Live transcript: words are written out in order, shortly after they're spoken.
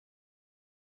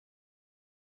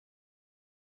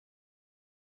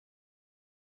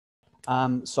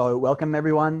So welcome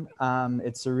everyone.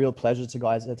 It's a real pleasure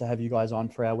to have you guys on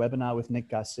for our webinar with Nick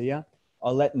Garcia.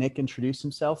 I'll let Nick introduce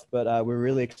himself, but we're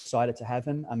really excited to have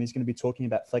him. He's going to be talking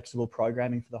about flexible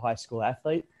programming for the high school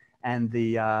athlete and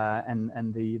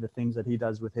the things that he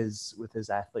does with his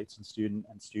athletes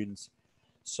and students.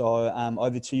 So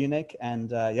over to you, Nick,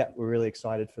 and yeah, we're really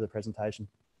excited for the presentation.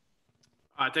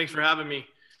 All right, thanks for having me.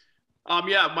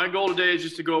 Yeah, my goal today is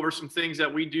just to go over some things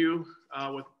that we do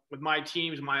with my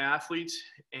teams and my athletes,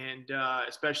 and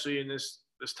especially in this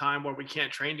time where we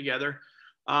can't train together.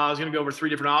 I was going to go over 3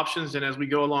 different options, and as we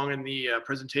go along in the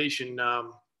presentation,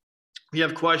 if you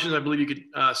have questions, I believe you could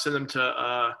send them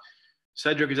to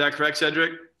Cedric. Is that correct,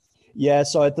 Cedric? Yeah,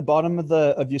 so at the bottom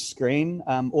of your screen,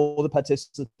 all the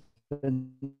participants,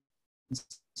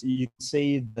 you can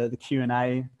see the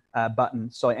Q&A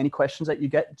button. So any questions that you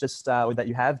get, or that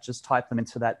you have, just type them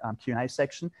into that Q&A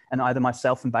section, and either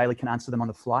myself and Bailey can answer them on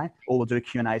the fly, or we'll do a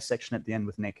Q&A section at the end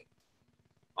with Nick.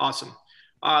 Awesome.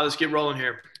 Let's get rolling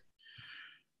here.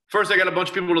 First, I got a bunch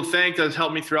of people to thank that has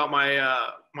helped me throughout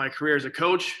my career as a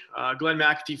coach. Glenn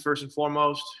McAtee, first and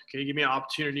foremost. Okay, he gave me an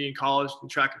opportunity in college in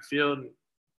track and field, and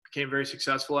became very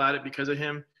successful at it because of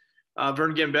him.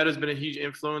 Vern Gambetta has been a huge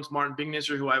influence. Martin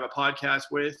Bignisser, who I have a podcast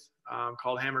with,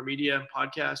 called Hammer Media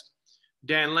Podcast.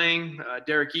 Dan Lang,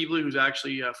 Derek Evely, who's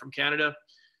actually from Canada.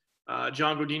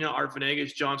 John Godina, Art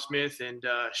Venegas, John Smith, and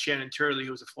Shannon Turley,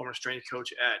 who was a former strength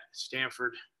coach at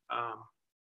Stanford.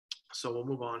 So we'll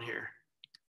move on here.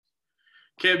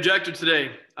 Okay, objective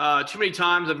today. Too many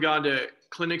times I've gone to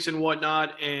clinics and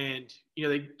whatnot, and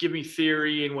they give me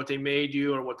theory and what they may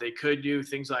do or what they could do,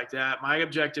 things like that. My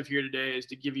objective here today is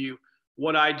to give you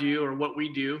what I do or what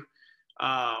we do,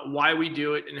 why we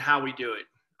do it, and how we do it.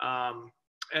 I'm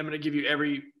going to give you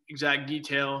every exact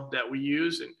detail that we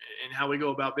use and how we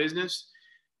go about business.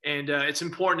 And it's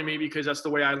important to me because that's the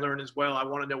way I learn as well. I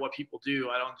want to know what people do.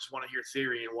 I don't just want to hear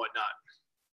theory and whatnot.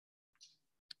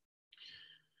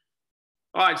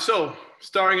 All right, so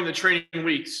starting in the training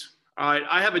weeks. All right,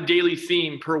 I have a daily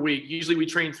theme per week. Usually we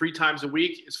train 3 times a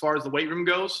week as far as the weight room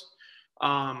goes.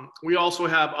 We also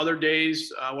have other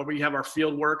days where we have our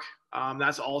field work.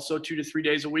 That's also 2 to 3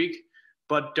 days a week,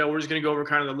 but we're just gonna go over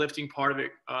kind of the lifting part of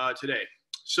it today.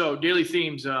 So daily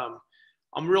themes, I'm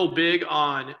real big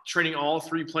on training all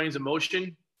 3 planes of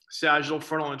motion, sagittal,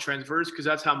 frontal, and transverse, because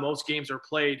that's how most games are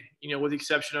played, with the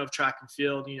exception of track and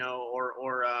field,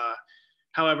 or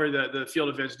however the field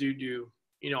events do,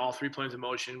 all 3 planes of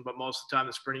motion, but most of the time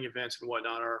the sprinting events and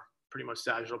whatnot are pretty much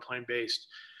sagittal plane based.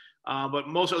 But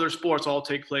most other sports all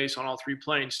take place on all 3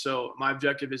 planes. So my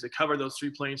objective is to cover those 3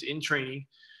 planes in training,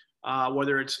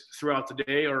 whether it's throughout the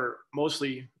day or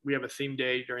mostly we have a theme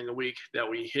day during the week that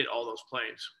we hit all those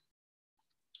planes.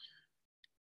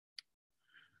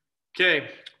 Okay,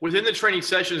 within the training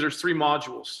sessions, there's 3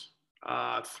 modules,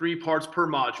 3 parts per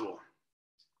module.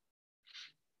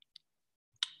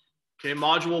 Okay,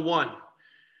 module 1.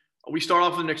 We start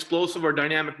off with an explosive or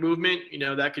dynamic movement.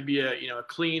 That could be a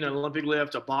clean, an Olympic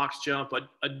lift, a box jump,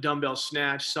 a dumbbell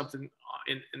snatch, something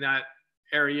in that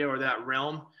area or that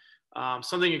realm,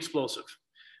 something explosive.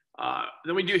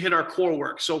 Then we do hit our core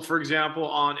work. So for example,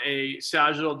 on a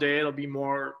sagittal day, it'll be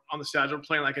more on the sagittal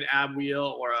plane, like an ab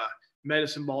wheel or a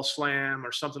medicine ball slam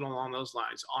or something along those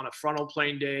lines. On a frontal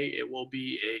plane day, it will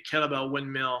be a kettlebell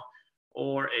windmill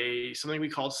or something we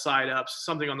call side ups,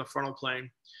 something on the frontal plane.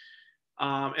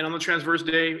 And on the transverse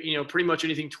day, pretty much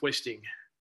anything twisting.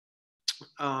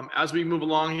 As we move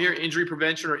along here, injury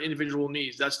prevention or individual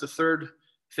needs. That's the 3rd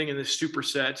thing in this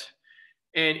superset.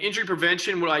 And injury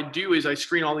prevention, what I do is I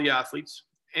screen all the athletes,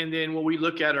 and then what we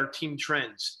look at are team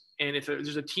trends. And if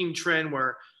there's a team trend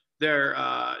where they're,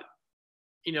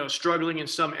 struggling in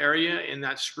some area in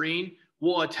that screen,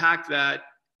 we'll attack that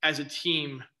as a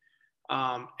team.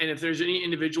 And if there's any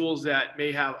individuals that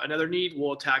may have another need,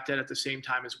 we'll attack that at the same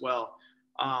time as well.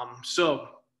 So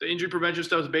the injury prevention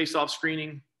stuff is based off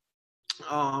screening.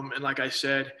 And like I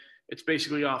said, it's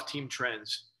basically off team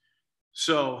trends.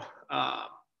 So,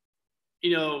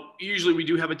 usually we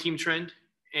do have a team trend,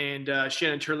 and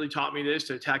Shannon Turley taught me this,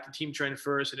 to attack the team trend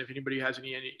first. And if anybody has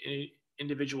any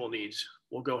individual needs,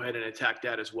 we'll go ahead and attack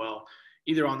that as well,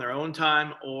 either on their own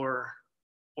time or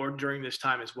during this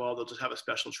time as well. They'll just have a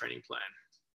special training plan.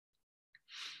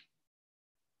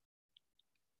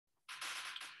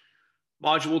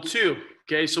 Module 2.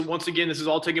 Okay, so once again, this is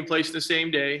all taking place the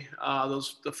same day.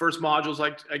 The first modules,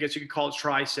 like I guess you could call it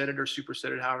tri-setted or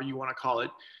supersetted, however you want to call it.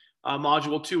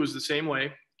 Module 2 is the same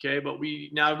way. Okay, but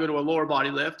we now go to a lower body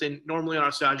lift, and normally on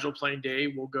our sagittal plane day,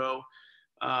 we'll go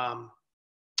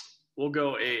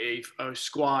a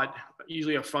squat,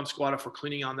 usually a front squat if we're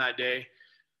cleaning on that day.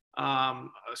 a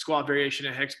squat variation,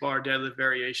 a hex bar, deadlift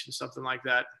variation, something like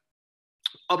that.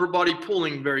 Upper body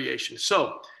pulling variation.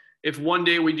 So if one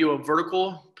day we do a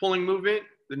vertical pulling movement,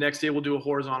 the next day we'll do a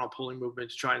horizontal pulling movement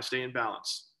to try and stay in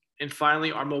balance. And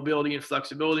finally, our mobility and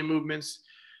flexibility movements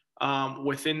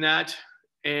within that.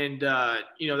 And,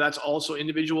 that's also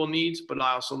individual needs, but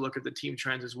I also look at the team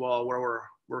trends as well, where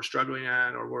we're struggling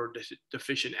at or we're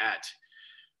deficient at.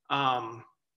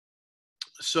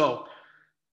 So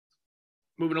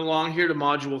moving along here to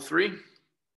module 3.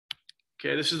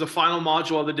 Okay, this is the final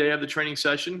module of the day of the training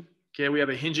session. Okay, we have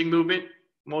a hinging movement,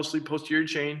 mostly posterior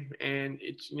chain, and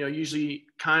it's usually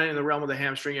kind of in the realm of the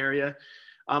hamstring area.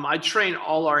 I train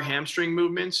all our hamstring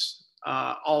movements,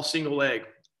 all single leg.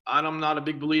 I'm not a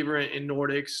big believer in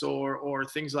Nordics or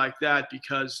things like that,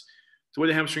 because the way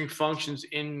the hamstring functions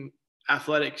in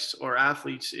athletics or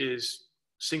athletes is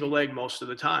single leg most of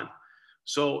the time.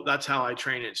 So that's how I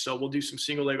train it. So we'll do some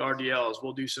single leg RDLs.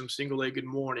 We'll do some single leg good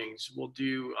mornings. We'll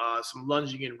do some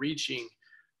lunging and reaching,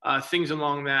 things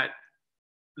along that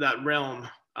realm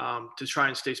to try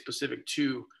and stay specific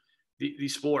to the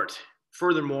sport.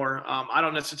 Furthermore, I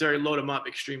don't necessarily load them up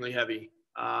extremely heavy.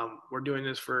 We're doing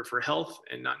this for health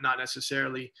and not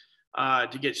necessarily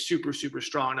to get super, super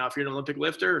strong. Now, if you're an Olympic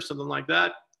lifter or something like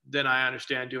that, then I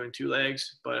understand doing 2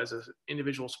 legs. But as an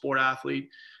individual sport athlete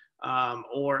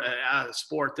or a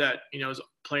sport that is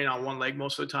playing on 1 leg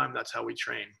most of the time, that's how we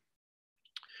train.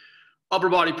 Upper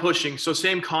body pushing. So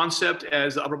same concept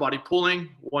as the upper body pulling.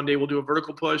 One day we'll do a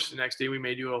vertical push. The next day we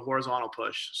may do a horizontal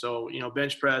push. So,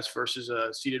 bench press versus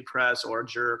a seated press or a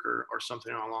jerk or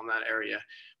something along that area.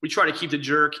 We try to keep the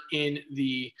jerk in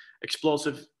the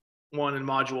explosive one in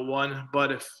module 1.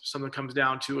 But if something comes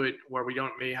down to it where we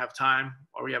may have time,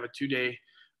 or we have a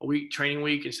week training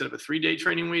week instead of a 3-day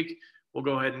training week, we'll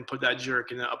go ahead and put that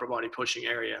jerk in the upper body pushing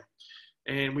area.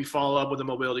 And we follow up with a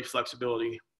mobility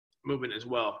flexibility movement as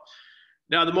well.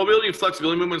 Now, the mobility and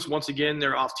flexibility movements, once again,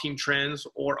 they're off team trends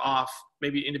or off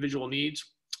maybe individual needs.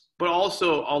 But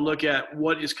also, I'll look at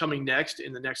what is coming next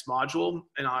in the next module,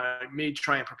 and I may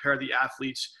try and prepare the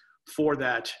athletes for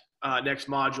that next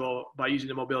module by using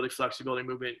the mobility flexibility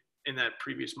movement in that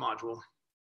previous module.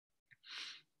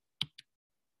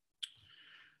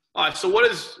 All right, so what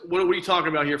are we talking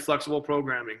about here, flexible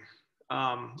programming?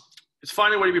 It's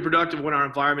finding a way to be productive when our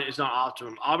environment is not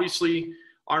optimum. Obviously,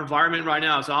 our environment right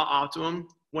now is not optimum.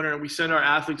 When we send our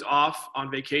athletes off on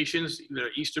vacations, either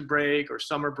Easter break or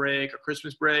summer break or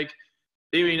Christmas break,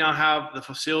 they may not have the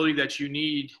facility that you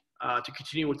need to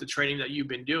continue with the training that you've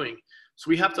been doing. So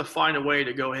we have to find a way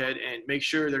to go ahead and make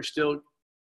sure they're still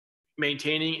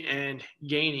maintaining and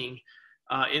gaining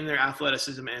in their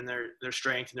athleticism and their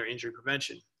strength and their injury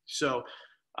prevention. So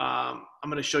I'm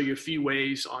going to show you a few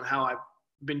ways on how I've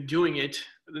been doing it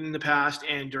in the past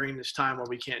and during this time where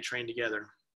we can't train together.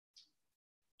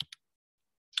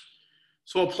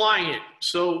 So applying it.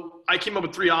 So I came up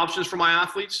with 3 options for my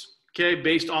athletes, okay,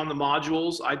 based on the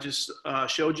modules I just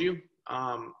showed you,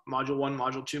 module 1,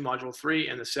 module 2, module 3,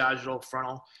 and the sagittal,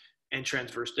 frontal, and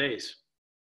transverse days.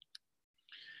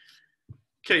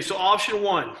 Okay, so option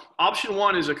 1. Option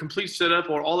 1 is a complete setup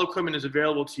or all equipment is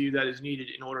available to you that is needed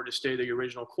in order to stay the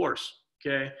original course,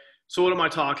 okay? So what am I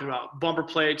talking about? Bumper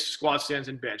plates, squat stands,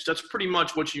 and bench. That's pretty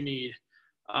much what you need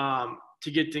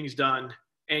to get things done.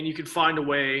 And you can find a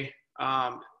way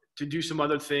to do some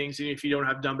other things, even if you don't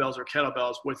have dumbbells or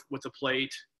kettlebells, with a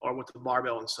plate or with a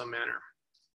barbell in some manner.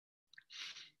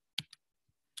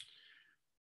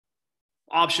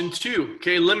 Option 2,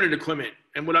 okay, limited equipment.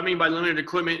 And what I mean by limited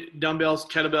equipment, dumbbells,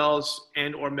 kettlebells,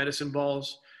 and or medicine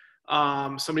balls.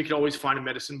 Somebody could always find a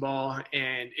medicine ball.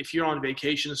 And if you're on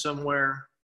vacation somewhere,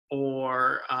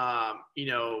 or,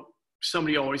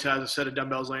 somebody always has a set of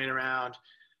dumbbells laying around.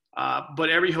 But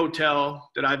every hotel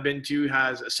that I've been to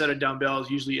has a set of dumbbells,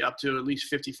 usually up to at least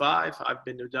 55. I've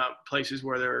been to places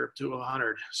where they're up to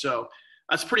 100. So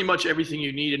that's pretty much everything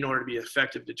you need in order to be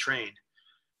effective to train.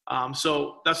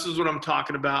 So this is what I'm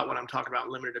talking about when I'm talking about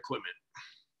limited equipment.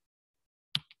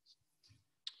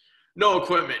 No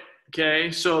equipment,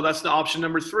 okay? So that's the option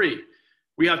number 3.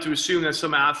 We have to assume that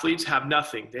some athletes have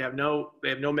nothing. They have no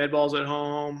med balls at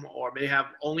home, or may have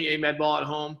only a med ball at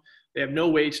home. They have no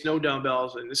weights, no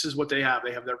dumbbells, and this is what they have.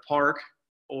 They have their park,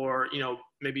 or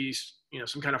maybe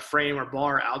some kind of frame or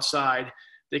bar outside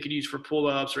they could use for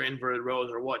pull-ups or inverted rows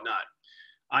or whatnot.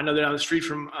 I know that down the street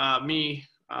from me,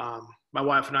 my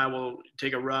wife and I will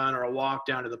take a run or a walk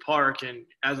down to the park, and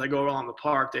as I go along the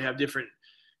park, they have different.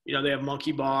 They have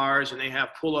monkey bars and they have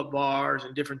pull-up bars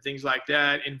and different things like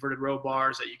that, inverted row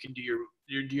bars that you can do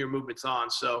your movements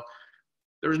on. So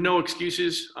there's no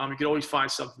excuses. You can always find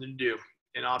something to do.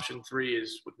 And option 3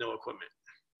 is with no equipment.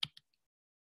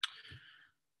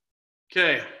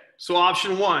 Okay, so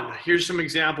option one, here's some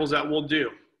examples that we'll do,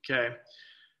 okay?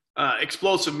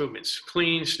 Explosive movements,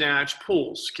 clean, snatch,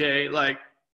 pulls, okay? Like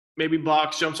maybe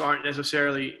box jumps aren't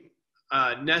necessarily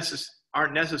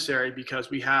aren't necessary because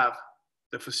we have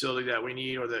the facility that we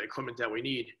need or the equipment that we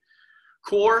need.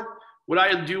 Core, what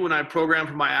I do when I program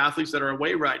for my athletes that are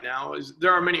away right now is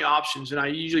there are many options, and I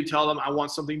usually tell them I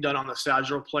want something done on the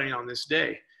sagittal plane on this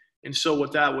day. And so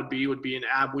what that would be an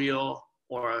ab wheel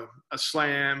or a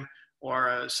slam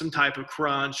or some type of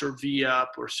crunch or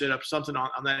V-up or sit-up, something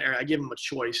on that area. I give them a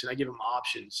choice, and I give them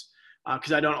options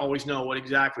because I don't always know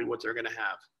exactly what they're going to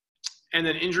have. And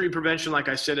then injury prevention, like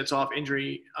I said, it's off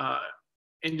injury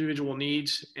individual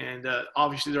needs, and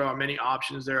obviously there are many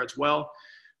options there as well.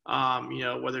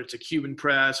 Whether it's a Cuban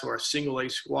press or a single leg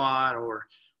squat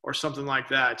or something like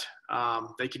that,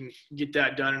 they can get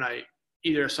that done, and I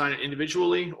either assign it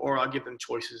individually or I'll give them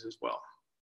choices as well.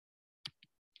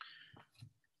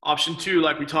 Option two,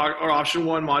 option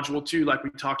one, module two, like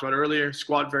we talked about earlier,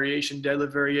 squat variation,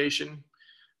 deadlift variation,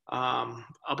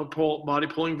 upper body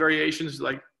pulling variations.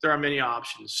 Like there are many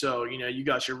options. So, you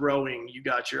got your rowing, you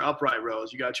got your upright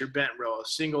rows, you got your bent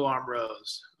rows, single arm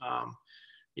rows,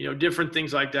 different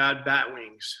things like that, bat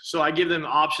wings. So I give them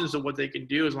options of what they can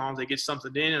do as long as they get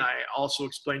something in. And I also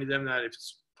explain to them that if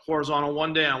it's horizontal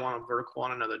one day, I want a vertical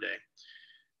on another day.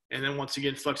 And then once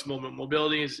again, flexible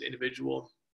mobility is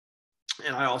individual.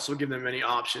 And I also give them many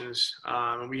options.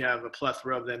 And we have a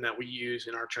plethora of them that we use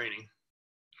in our training.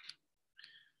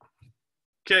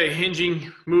 Okay,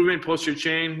 hinging movement, posterior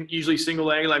chain, usually single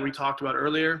leg like we talked about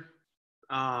earlier.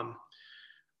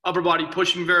 Upper body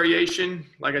pushing variation,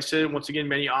 like I said, once again,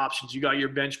 many options. You got your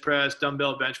bench press,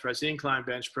 dumbbell bench press, incline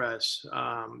bench press,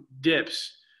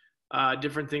 dips,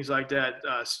 different things like that,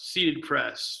 seated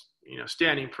press,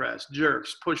 standing press,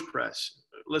 jerks, push press.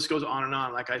 List goes on and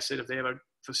on. Like I said, if they have a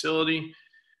facility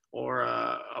or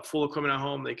a full equipment at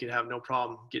home, they could have no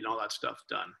problem getting all that stuff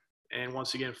done. And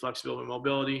once again, flexibility and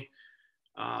mobility,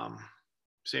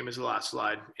 same as the last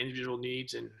slide, individual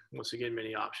needs, and once again,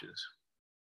 many options.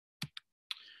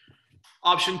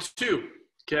 Option two,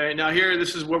 okay, now here,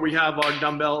 this is where we have our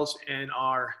dumbbells and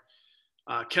our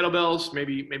kettlebells,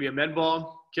 maybe a med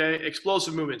ball, okay,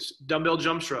 explosive movements, dumbbell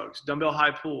jump strokes, dumbbell high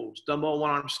pulls, dumbbell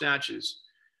one-arm snatches,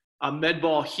 a med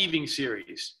ball heaving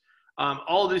series.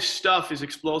 All this stuff is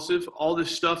explosive. All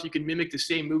this stuff, you can mimic the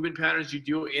same movement patterns you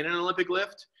do in an Olympic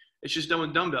lift. It's just done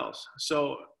with dumbbells.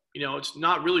 So, it's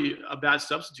not really a bad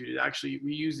substitute. Actually,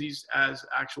 we use these as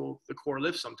the core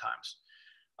lift sometimes.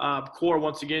 Core,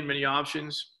 once again, many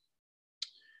options.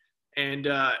 And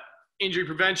injury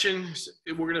prevention,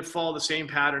 we're going to follow the same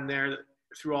pattern there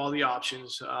through all the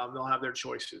options. They'll have their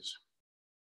choices.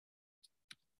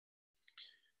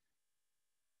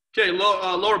 Okay,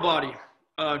 lower body,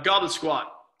 goblet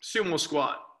squat, sumo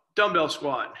squat, dumbbell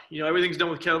squat. Everything's done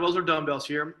with kettlebells or dumbbells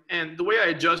here. And the way I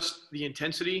adjust the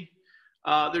intensity,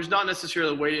 there's not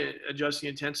necessarily a way to adjust the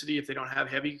intensity if they don't have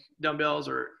heavy dumbbells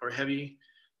or heavy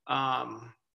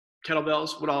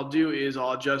kettlebells. What I'll do is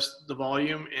I'll adjust the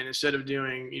volume, and instead of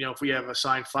doing, if we have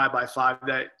assigned 5x5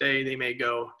 that day, they may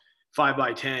go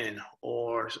 5x10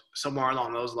 or somewhere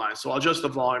along those lines. So I'll adjust the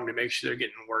volume to make sure they're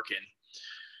getting work in.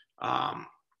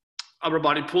 Upper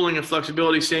body pulling and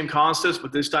flexibility, same concepts,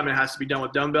 but this time it has to be done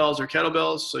with dumbbells or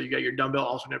kettlebells. So you got your dumbbell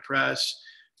alternate press,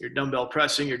 your dumbbell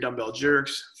pressing, your dumbbell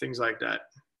jerks, things like that.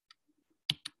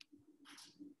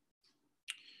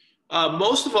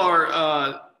 Most of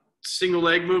our single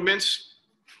leg movements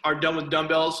are done with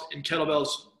dumbbells and kettlebells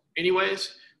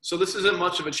anyways. So this isn't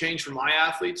much of a change for my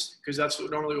athletes because that's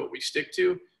normally what we stick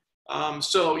to.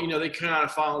 So, they kind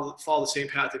of follow the same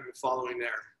path they've been following there.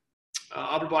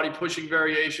 Upper body pushing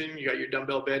variation, you got your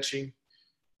dumbbell benching,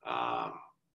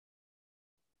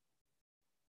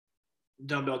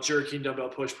 dumbbell jerking, dumbbell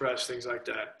push press, things like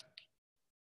that.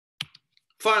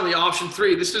 Finally, option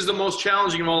three. This is the most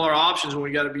challenging of all our options when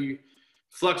we got to be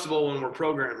flexible when we're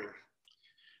programming.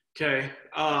 Okay.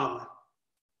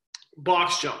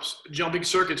 Box jumps, jumping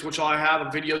circuits, which I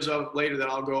have videos of later that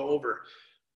I'll go over.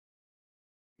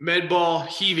 Med ball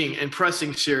heaving and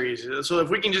pressing series. So if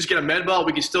we can just get a med ball,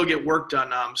 we can still get work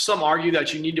done. Some argue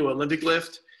that you need to Olympic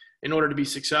lift in order to be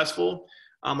successful.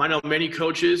 I know many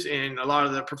coaches and a lot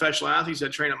of the professional athletes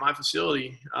that train at my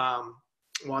facility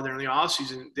while they're in the off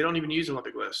season, they don't even use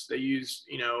Olympic lifts. They use,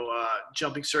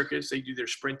 jumping circuits. They do their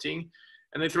sprinting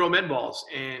and they throw med balls,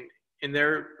 and in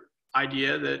their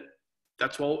idea that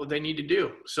that's what they need to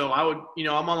do. So I would,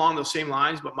 I'm along those same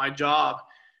lines, but my job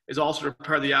is also to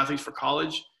prepare the athletes for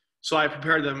college. So I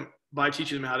prepare them by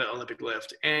teaching them how to Olympic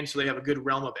lift. And so they have a good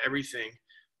realm of everything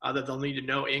that they'll need to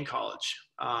know in college.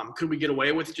 Could we get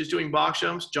away with just doing box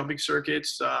jumps, jumping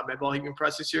circuits, med ball heaving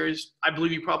pressing series? I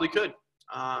believe you probably could.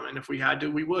 And if we had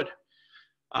to, we would.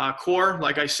 Core,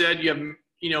 like I said, you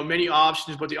have many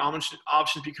options, but the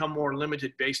options become more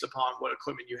limited based upon what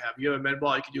equipment you have. You have a med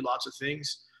ball, you can do lots of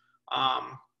things,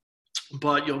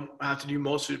 but you'll have to do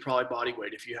most of it probably body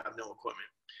weight if you have no equipment.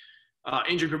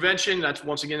 Injury prevention, that's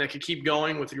once again, that could keep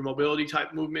going with your mobility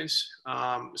type movements,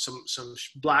 some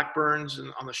black burns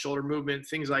on the shoulder movement,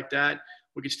 things like that.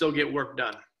 We could still get work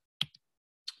done.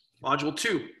 Module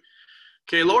 2.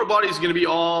 Okay, lower body is going to be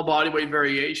all body weight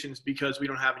variations because we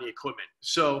don't have any equipment.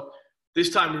 So this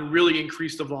time we really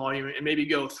increase the volume and maybe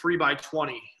go 3 by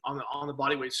 20 on the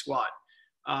body weight squat.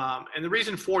 And the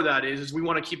reason for that is we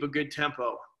want to keep a good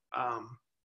tempo.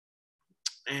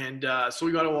 So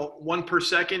we got 1 per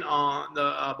second on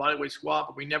the body weight squat,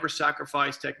 but we never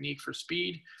sacrifice technique for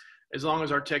speed. As long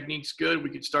as our technique's good, we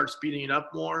could start speeding it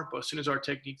up more. But as soon as our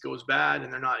technique goes bad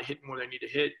and they're not hitting where they need to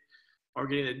hit or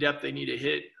getting the depth they need to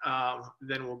hit,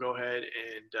 then we'll go ahead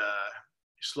and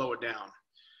slow it down.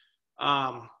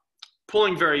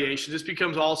 Pulling variations, this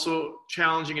becomes also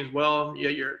challenging as well. Yeah,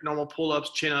 your normal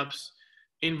pull-ups, chin-ups,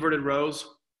 inverted rows.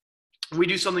 We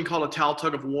do something called a towel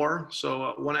tug of war.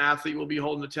 So one athlete will be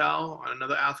holding the towel, and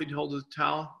another athlete holds the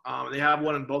towel. They have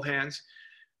one in both hands,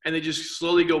 and they just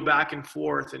slowly go back and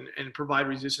forth and provide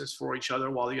resistance for each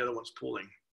other while the other one's pulling.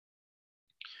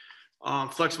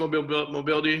 Flexible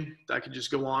mobility, that can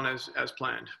just go on as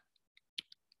planned.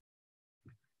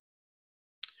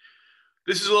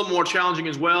 This is a little more challenging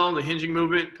as well. The hinging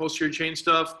movement, posterior chain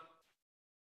stuff.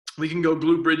 We can go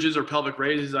glute bridges or pelvic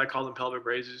raises. I call them pelvic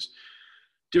raises.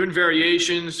 Different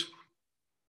variations.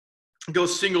 Go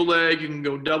single leg, you can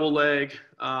go double leg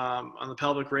on the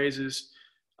pelvic raises.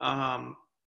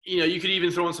 You could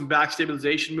even throw in some back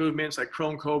stabilization movements like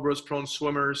prone cobras, prone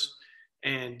swimmers,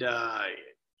 and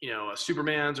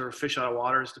Supermans or fish out of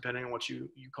waters, depending on what you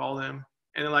call them.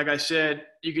 And then, like I said,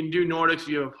 you can do Nordics if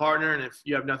you have a partner, and if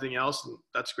you have nothing else,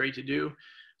 that's great to do.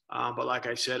 But like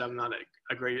I said, I'm not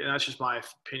a great, and that's just my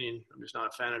opinion. I'm just not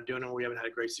a fan of doing them. We haven't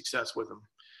had great success with them.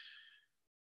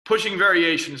 Pushing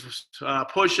variations,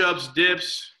 push-ups,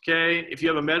 dips, okay? If you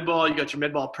have a med ball, you got your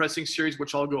med ball pressing series,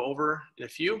 which I'll go over in a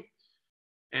few.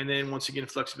 And then once again,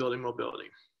 flexibility and mobility.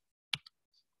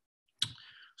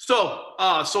 So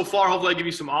far, hopefully I give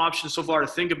you some options so far to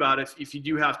think about if you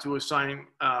do have to assign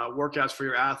workouts for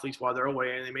your athletes while they're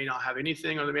away and they may not have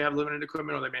anything, or they may have limited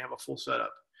equipment, or they may have a full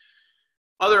setup.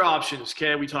 Other options,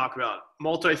 okay, we talk about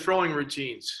multi-throwing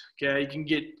routines, okay? You can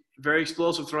get very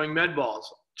explosive throwing med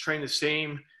balls, train the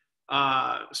same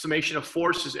summation of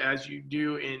forces as you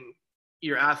do in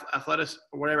your athletics,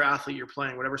 or whatever athlete you're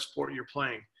playing, whatever sport you're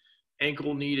playing,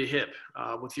 ankle, knee to hip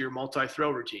with your multi-throw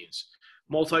routines.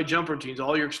 Multi-jump routines,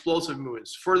 all your explosive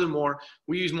movements. Furthermore,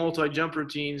 we use multi-jump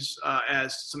routines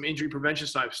as some injury prevention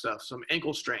type stuff, some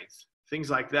ankle strength, things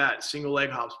like that, single leg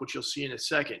hops, which you'll see in a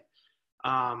second.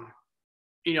 I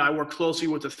work closely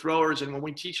with the throwers, and when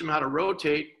we teach them how to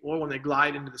rotate, or when they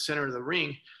glide into the center of the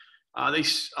ring,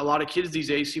 a lot of kids these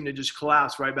days seem to just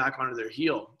collapse right back onto their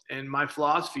heel. And my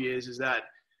philosophy is that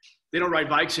they don't ride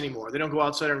bikes anymore. They don't go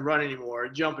outside and run anymore, or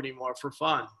jump anymore for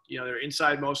fun. They're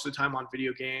inside most of the time on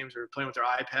video games or playing with their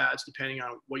iPads, depending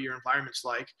on what your environment's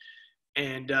like.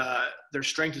 And their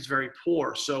strength is very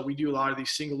poor. So we do a lot of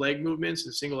these single leg movements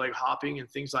and single leg hopping and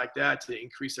things like that to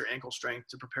increase their ankle strength,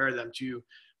 to prepare them to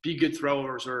be good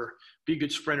throwers or be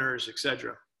good sprinters,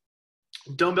 etc.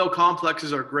 Dumbbell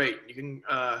complexes are great. You can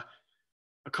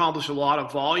accomplish a lot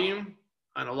of volume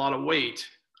and a lot of weight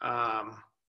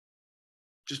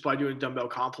just by doing dumbbell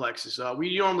complexes.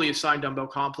 We normally assign dumbbell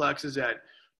complexes at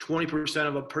 20%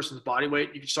 of a person's body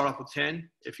weight. You can start off with 10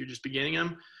 if you're just beginning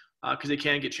them because they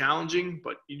can get challenging,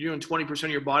 but you're doing 20% of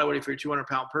your body weight if you're a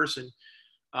 200-pound person.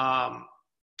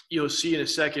 You'll see in a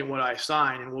second what I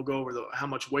assign, and we'll go over how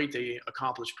much weight they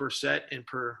accomplish per set and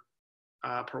per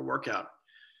workout.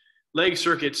 Leg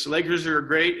circuits. Leg circuits are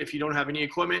great if you don't have any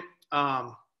equipment.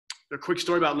 A quick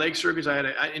story about leg circuits. I had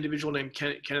an individual named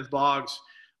Kenneth Boggs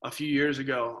a few years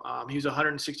ago. He was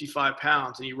 165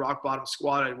 pounds, and he rock bottom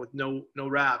squatted with no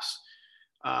wraps,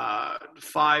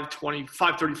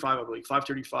 535, I believe,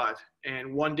 535.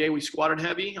 And one day we squatted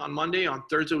heavy on Monday. On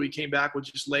Thursday, we came back with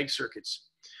just leg circuits.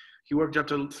 He worked up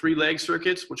to 5 leg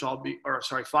circuits, which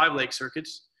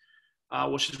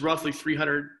is roughly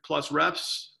 300 plus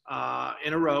reps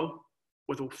in a row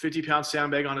with a 50-pound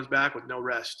sandbag on his back with no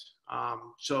rest.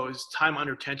 So his time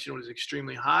under tension was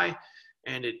extremely high,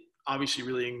 and it obviously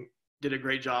really did a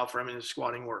great job for him in his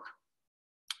squatting work.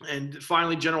 And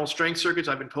finally, general strength circuits.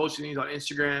 I've been posting these on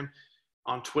Instagram,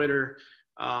 on Twitter,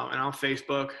 and on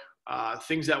Facebook.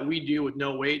 things that we do with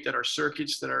no weight that are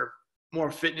circuits that are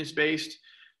more fitness based,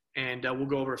 and we'll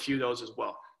go over a few of those as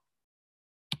well.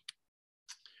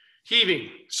 Heaving.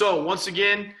 So once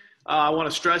again, I want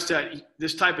to stress that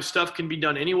this type of stuff can be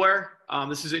done anywhere.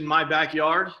 This is in my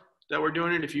backyard that we're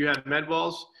doing it if you have med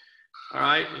balls. All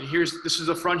right, and this is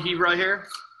a front heave right here.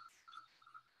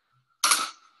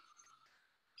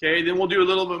 Okay, then we'll do a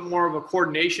little bit more of a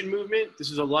coordination movement.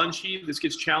 This is a lunge heave. This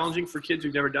gets challenging for kids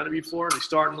who've never done it before. They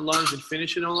start in the lunge and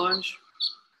finish in a lunge.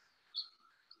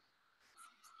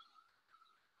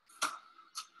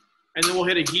 And then we'll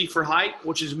hit a heave for height,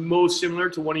 which is most similar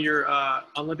to one of your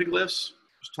Olympic lifts.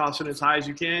 Just toss it as high as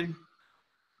you can.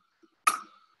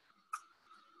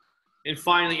 And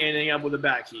finally, ending up with a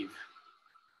back heave.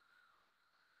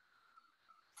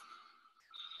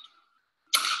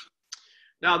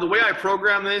 Now, the way I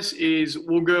program this is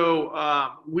we'll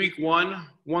go week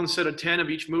 1 set of 10 of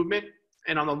each movement.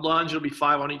 And on the lunge, it'll be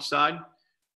 5 on each side.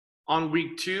 On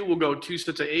week 2, we'll go 2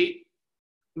 sets of 8.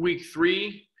 Week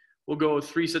 3, we'll go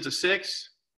 3 sets of 6.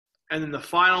 And then the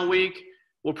final week,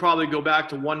 we'll probably go back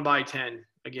to 1 by 10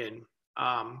 again.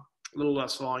 A little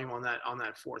less volume on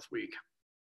that 4th week.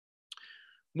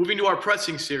 Moving to our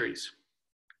pressing series.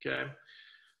 Okay.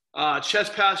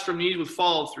 Chest pass from knees with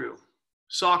follow through.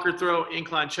 Soccer throw,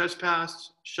 incline chest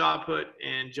pass, shot put,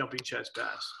 and jumping chest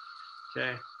pass.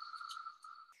 Okay.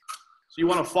 So you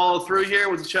want to follow through here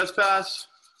with the chest pass.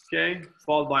 Okay.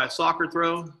 Followed by a soccer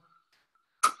throw.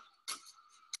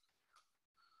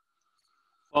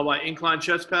 Followed by incline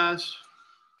chest pass.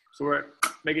 So we're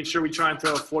making sure we try and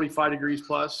throw 45 degrees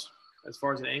plus as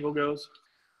far as the angle goes.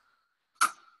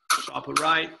 Shot put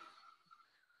right.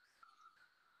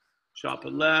 Shot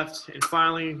put left. And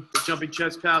finally, the jumping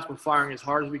chest pass, we're firing as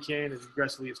hard as we can, as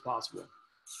aggressively as possible.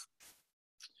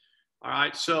 All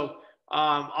right, so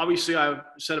obviously I have a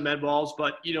set of med balls,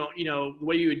 but you know, the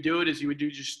way you would do it is you would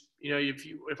do just,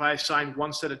 if I assigned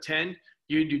 1 set of 10,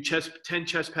 you would do 10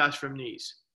 chest pass from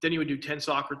knees. Then you would do 10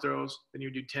 soccer throws. Then you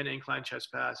would do 10 incline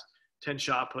chest pass, 10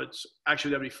 shot puts.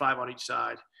 Actually, that'd be 5 on each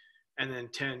side. And then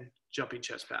 10 jumping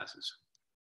chest passes.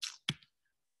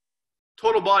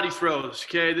 Total body throws.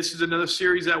 Okay, this is another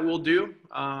series that we'll do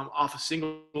off a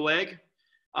single leg.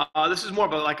 This is more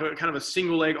of a kind of a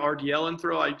single leg RDL and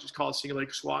throw. I just call it single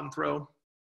leg squat and throw.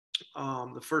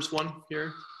 The first one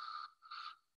here.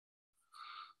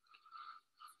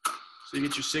 So you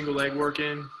get your single leg work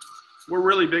in. We're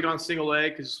really big on single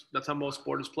leg because that's how most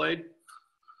sport is played.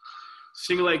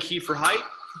 Single leg heave for height.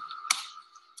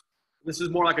 This is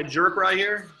more like a jerk right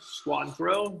here. Squat and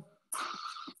throw.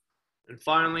 And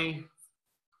finally,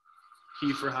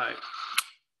 heave for height.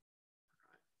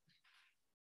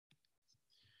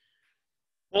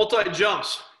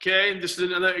 Multi-jumps, okay? This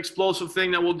is another explosive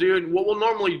thing that we'll do. And what we'll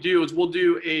normally do is we'll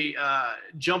do a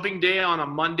jumping day on a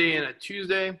Monday and a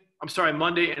Tuesday.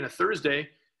 Monday and a Thursday.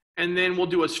 And then we'll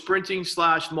do a sprinting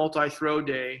 / multi-throw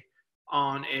day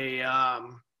on a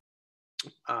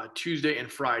Tuesday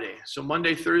and Friday. So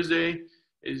Monday, Thursday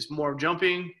is more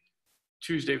jumping.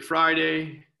 Tuesday,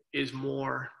 Friday is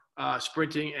more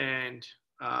sprinting and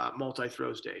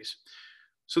multi-throws days.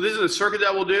 So this is a circuit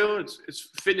that we'll do. It's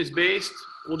fitness-based.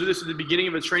 We'll do this at the beginning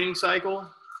of a training cycle,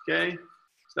 okay?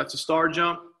 So that's a star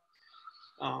jump.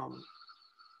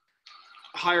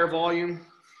 Higher volume.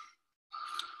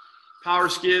 Power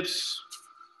skips.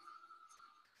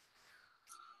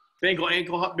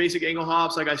 Basic ankle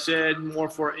hops, like I said, more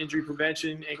for injury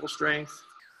prevention, ankle strength.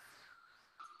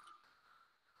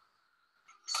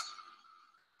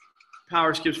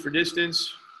 Power skips for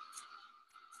distance.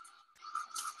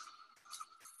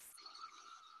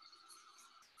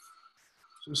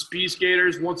 Some speed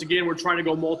skaters. Once again, we're trying to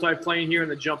go multi-plane here in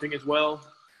the jumping as well.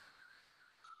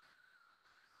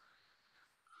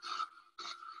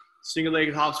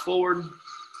 Single-legged hops forward.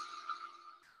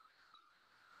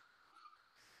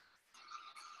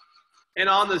 And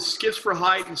on the skips for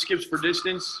height and skips for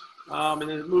distance, and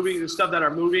then the stuff that are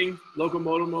moving,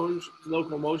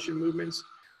 locomotion movements,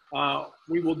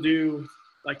 we will do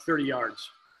like 30 yards.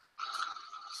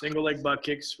 Single leg butt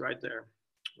kicks right there,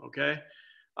 okay?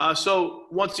 So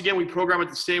once again, we program it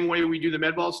the same way we do the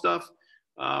med ball stuff.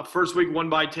 First week, 1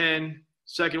 by 10.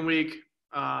 Second week,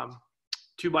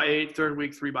 2 by 8. Third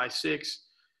week, 3 by 6.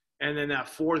 And then that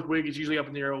 4th week is usually up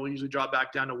in the air. We'll usually drop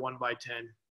back down to 1 by 10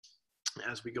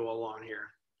 as we go along here.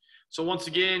 So once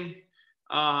again,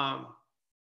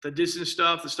 the distance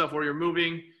stuff, the stuff where you're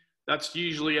moving, that's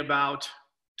usually about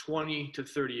 20 to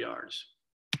 30 yards.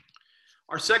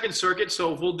 Our second circuit,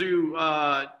 so if we'll do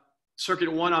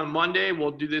circuit 1 on Monday,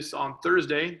 we'll do this on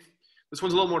Thursday. This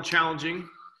one's a little more challenging.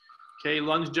 Okay,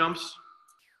 lunge jumps.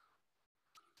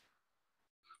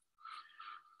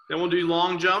 Then we'll do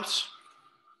long jumps.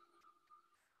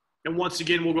 And once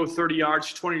again, we'll go 30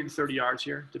 yards, 20 to 30 yards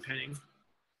here, depending.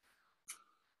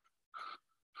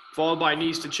 Followed by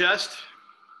knees to chest.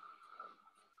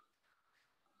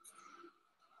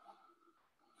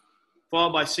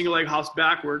 Followed by single leg hops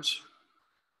backwards.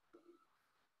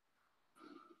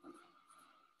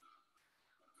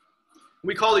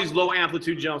 We call these low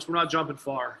amplitude jumps. We're not jumping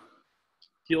far.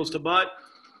 Heels to butt.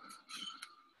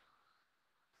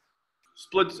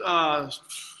 Split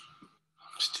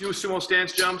two sumo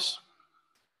stance jumps,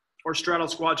 or straddle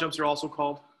squat jumps are also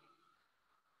called.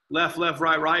 Left, left,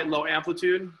 right, right, low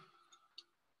amplitude.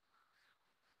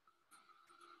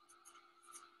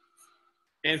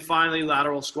 And finally,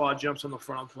 lateral squat jumps on the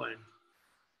front plane.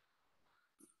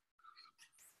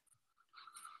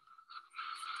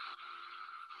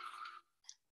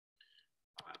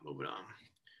 All right, moving on.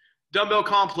 Dumbbell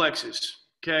complexes,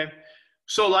 okay?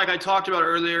 So like I talked about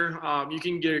earlier, you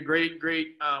can get a great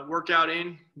workout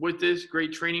in with this,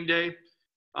 great training day.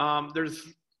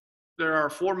 There are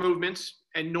 4 movements,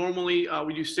 and normally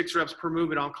we do 6 reps per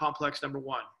movement on complex number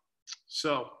 1.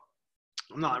 So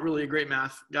I'm not really a great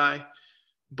math guy,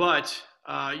 but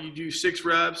you do 6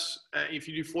 reps if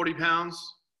you do 40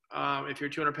 pounds, if you're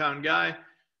a 200-pound guy.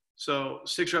 So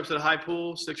 6 reps at a high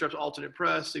pull, 6 reps alternate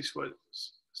press, 6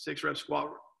 reps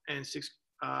squat, and 6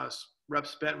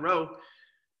 reps bent row.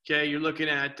 Okay, you're looking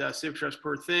at 6 reps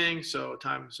per thing, so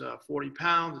times 40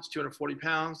 pounds, it's 240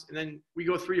 pounds. And then we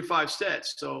go 3 to 5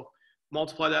 sets. So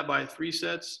multiply that by 3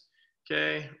 sets,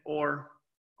 okay, or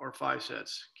 5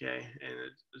 sets, okay? And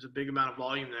there's a big amount of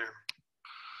volume there,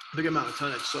 big amount of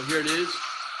tonnage. So here it is,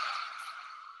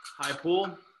 high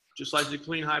pull, just like the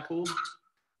clean high pull,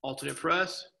 alternate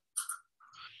press.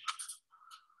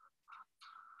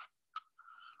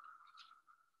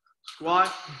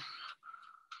 Squat.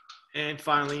 And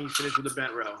finally, you finish with a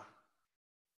bent row. All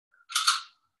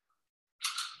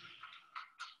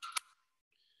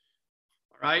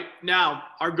right, now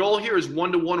our goal here is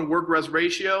 1-to-1 work-rest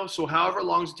ratio. So however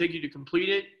long it takes you to complete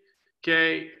it,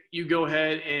 okay, you go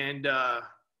ahead and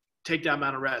take that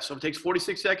amount of rest. So if it takes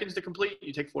 46 seconds to complete,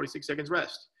 you take 46 seconds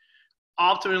rest.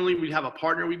 Optimally, we'd have a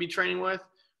partner we'd be training with.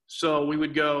 So we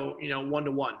would go,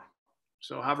 1-to-1.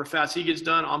 So however fast he gets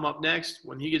done, I'm up next.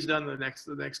 When he gets done, the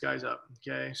next guy's up.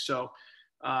 Okay, so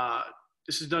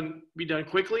this is be done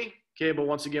quickly. Okay, but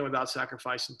once again, without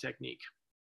sacrificing technique.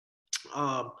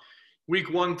 Week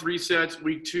 1, 3 sets.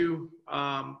 Week 2,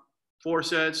 4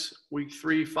 sets. Week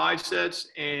 3, 5 sets.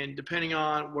 And depending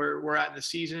on where we're at in the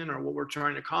season or what we're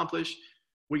trying to accomplish,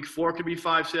 week 4 could be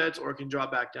 5 sets, or it can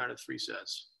drop back down to 3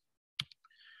 sets.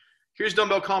 Here's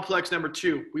dumbbell complex number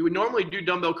 2. We would normally do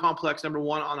dumbbell complex number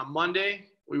 1 on a Monday.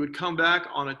 We would come back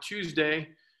on a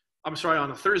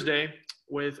Thursday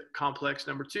with complex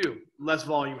number 2. Less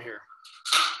volume here.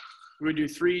 We would do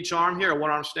 3 each arm here, a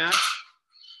 1-arm snatch,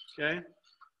 okay?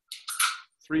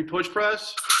 3 push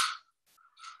press,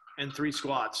 and 3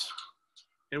 squats.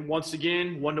 And once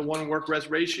again, 1-to-1 work-rest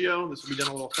ratio. This will be done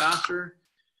a little faster.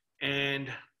 And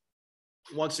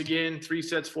once again, 3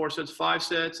 sets, 4 sets, 5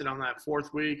 sets. And on that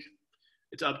 4th week,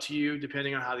 it's up to you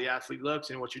depending on how the athlete looks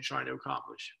and what you're trying to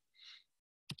accomplish.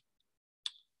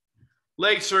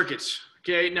 Leg circuits.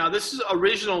 Okay, now this is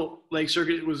original leg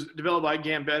circuit. It was developed by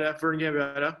Vernon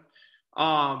Gambetta.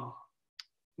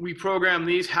 We program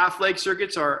these. Half leg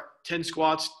circuits are 10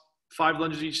 squats, 5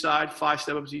 lunges each side, 5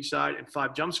 step-ups each side, and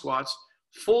 5 jump squats.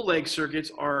 Full leg circuits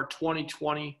are 20,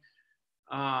 20,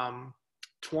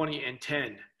 20, and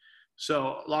 10.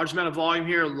 So large amount of volume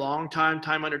here, long time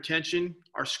under tension.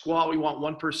 Our squat, we want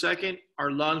 1 per second. Our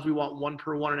lunge, we want 1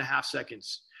 per 1.5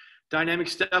 seconds. Dynamic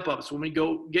step-ups, when we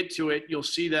get to it, you'll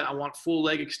see that I want full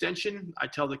leg extension. I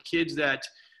tell the kids that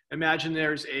imagine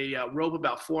there's a rope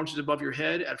about 4 inches above your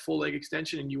head at full leg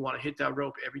extension, and you want to hit that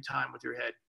rope every time with your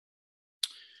head.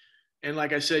 And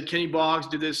like I said, Kenny Boggs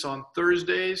did this on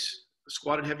Thursdays,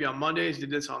 squatted heavy on Mondays, did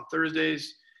this on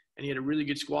Thursdays, and he had a really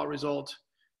good squat result.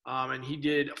 And he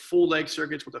did full leg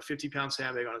circuits with a 50-pound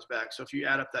sandbag on his back. So if you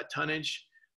add up that tonnage,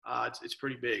 it's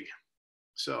pretty big.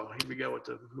 So here we go with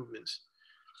the movements.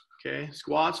 Okay,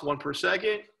 squats, 1 per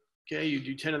second. Okay, you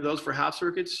do 10 of those for half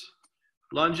circuits.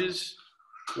 Lunges,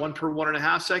 1 per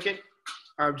 1.5 second.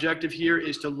 Our objective here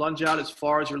is to lunge out as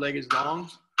far as your leg is long.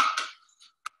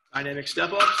 Dynamic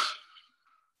step-ups.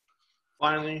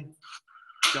 Finally,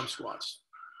 jump squats.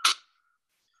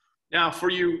 Now, for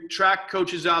you track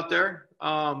coaches out there,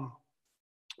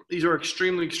 these are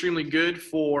extremely good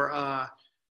for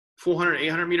 400,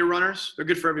 800 meter runners. They're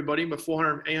good for everybody, but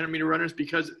 400, 800 meter runners,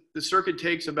 because the circuit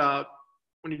takes about,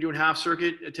 when you're doing half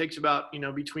circuit, it takes about,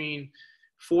 between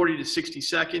 40 to 60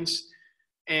 seconds.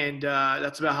 And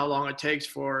that's about how long it takes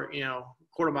for,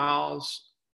 quarter miles.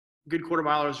 Good quarter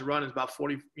milers to run is about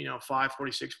 45,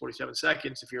 46, 47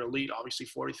 seconds. If you're elite, obviously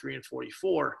 43 and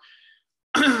 44.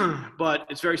 But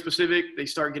it's very specific. They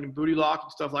start getting booty lock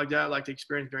and stuff like that, like they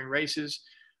experience during races.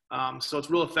 So it's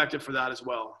real effective for that as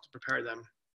well, to prepare them.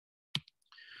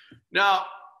 Now,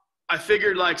 I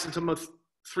figured, like, since I'm a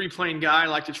three-plane guy, I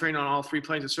like to train on all three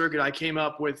planes of circuit, I came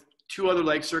up with 2 other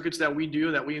leg circuits that we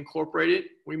incorporated.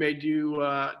 We may do,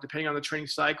 depending on the training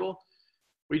cycle,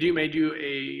 may do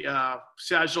a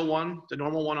sagittal one, the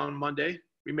normal one, on Monday.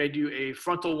 We may do a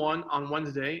frontal one on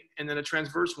Wednesday, and then a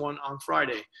transverse one on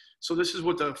Friday. So this is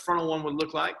what the frontal one would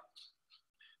look like.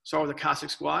 Start with a Cossack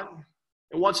squat.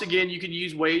 And once again, you can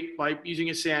use weight by using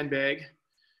a sandbag,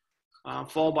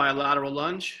 followed by a lateral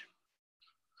lunge.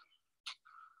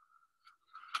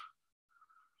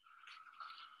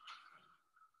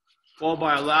 Followed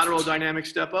by a lateral dynamic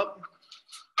step up.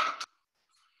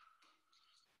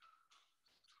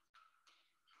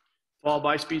 Followed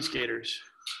by speed skaters.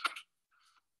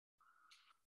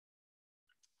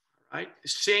 All right,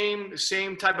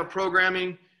 same type of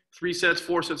programming, 3 sets,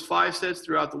 4 sets, 5 sets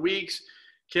throughout the weeks.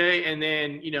 Okay, and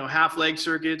then, half leg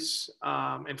circuits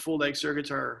and full leg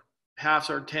circuits halves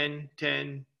are 10,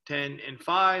 10, 10, and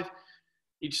 5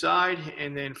 each side,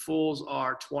 and then fulls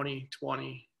are 20,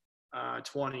 20,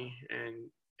 20, and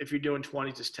if you're doing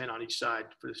 20, just 10 on each side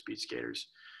for the speed skaters.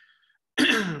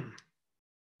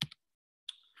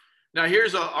 Now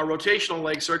here's a rotational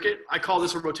leg circuit. I call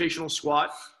this a rotational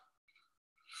squat,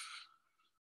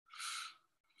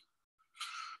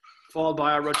 followed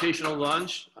by a rotational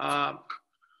lunge.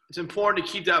 It's important to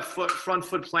keep that front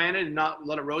foot planted and not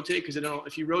let it rotate, because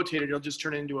if you rotate it, it'll just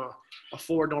turn into a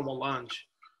forward normal lunge.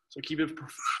 So keep it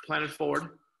planted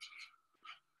forward.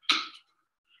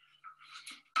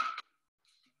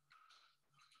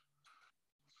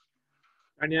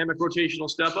 Dynamic rotational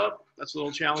step up. That's a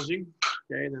little challenging.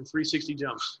 Okay, and then 360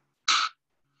 jumps.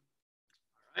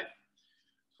 All right.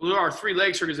 So there are 3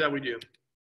 leg circuits that we do.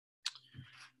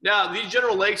 Now, these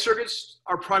general leg circuits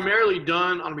are primarily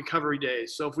done on recovery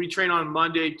days. So if we train on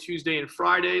Monday, Tuesday, and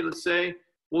Friday, let's say,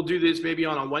 we'll do this maybe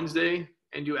on a Wednesday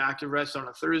and do active rest on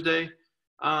a Thursday.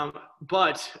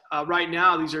 But right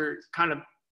now, these are kind of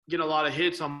getting a lot of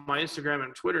hits on my Instagram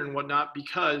and Twitter and whatnot,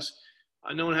 because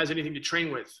no one has anything to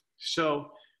train with.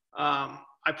 So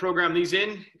I program these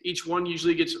in. Each one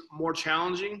usually gets more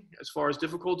challenging as far as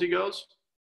difficulty goes.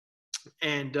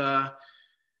 And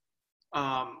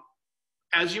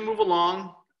as you move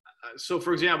along, so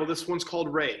for example, this one's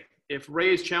called Ray. If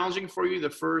Ray is challenging for you the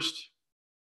first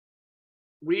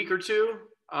week or 2,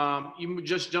 you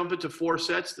just jump it to 4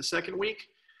 sets the second week.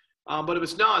 But if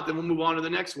it's not, then we'll move on to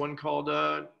the next one called,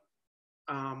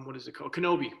 what is it called?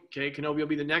 Kenobi. Okay, Kenobi will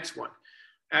be the next one.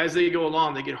 As they go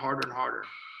along, they get harder and harder.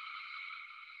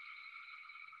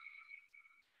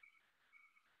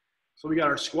 So we got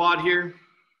our squat here,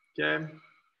 okay?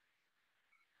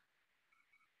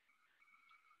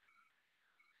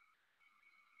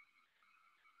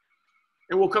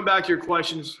 And we'll come back to your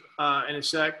questions in a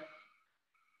sec.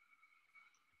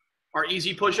 Our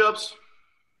easy push-ups.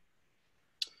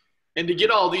 And to get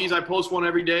all these, I post one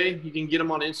every day. You can get them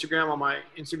on Instagram, on my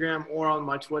Instagram or on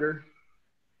my Twitter.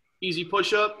 Easy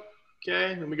push-up,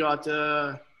 okay? And we got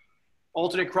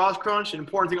alternate cross crunch. An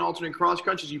important thing on alternate cross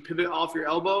crunch is you pivot off your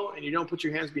elbow and you don't put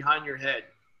your hands behind your head.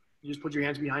 You just put your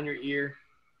hands behind your ear,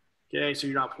 okay? So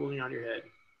you're not pulling on your head.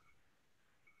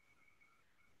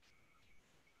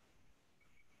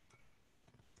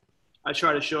 I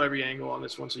try to show every angle on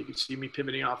this one so you can see me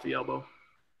pivoting off the elbow.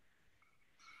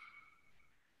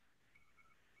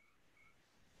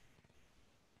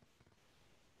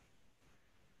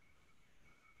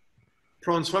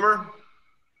 Prone swimmer.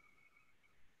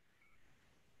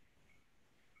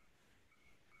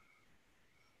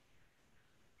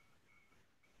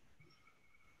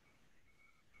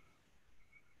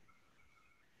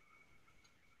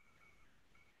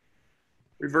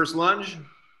 Reverse lunge.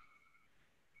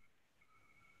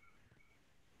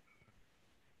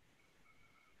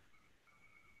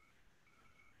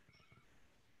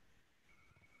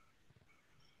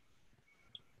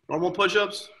 Normal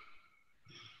push-ups.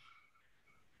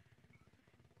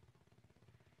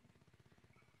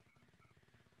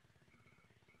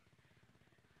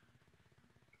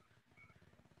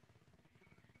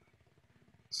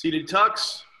 Seated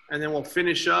tucks, and then we'll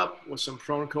finish up with some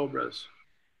prone cobras.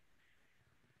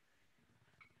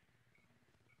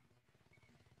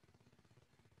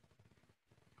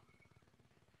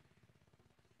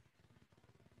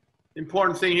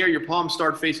 Important thing here, your palms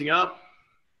start facing up.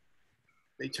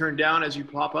 They turn down as you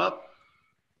pop up,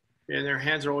 and their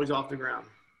hands are always off the ground.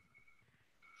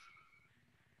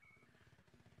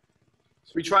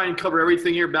 So we try and cover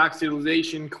everything here: back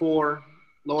stabilization, core,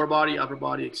 lower body, upper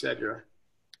body, etc.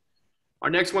 Our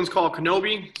next one's called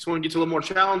Kenobi. This one gets a little more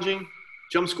challenging.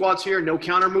 Jump squats here, no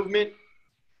counter movement.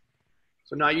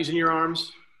 So not using your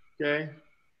arms, okay?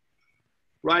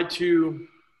 Right to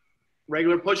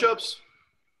regular push-ups.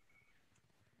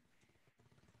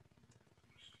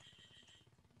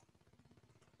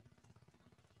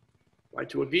 Right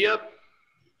to a V-up.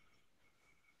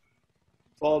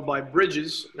 Followed by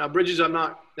bridges. Now bridges, I'm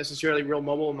not necessarily real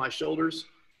mobile in my shoulders.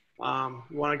 You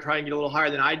want to try and get a little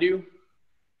higher than I do.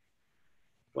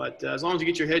 But as long as you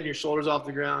get your head and your shoulders off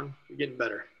the ground, you're getting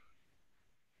better.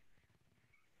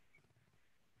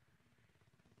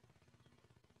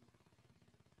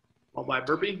 Followed by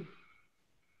burpee.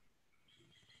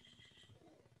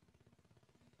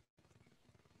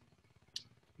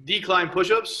 Decline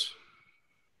push-ups.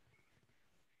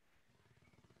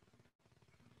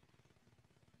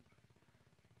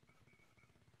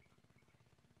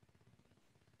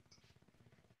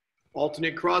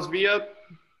 Alternate cross V-up.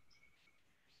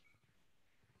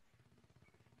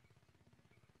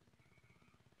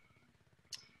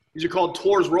 These are called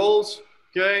Tor's rolls,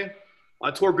 okay?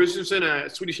 Tor Gustafsson, a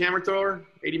Swedish hammer thrower,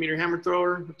 80-meter hammer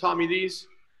thrower, taught me these.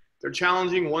 They're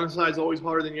challenging. One side's always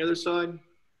harder than the other side.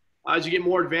 As you get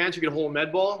more advanced, you can hold a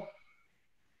med ball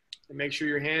and make sure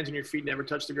your hands and your feet never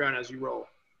touch the ground as you roll.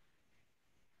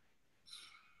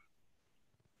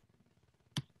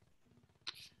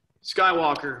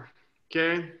 Skywalker,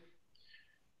 okay?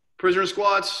 Prisoner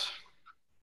squats.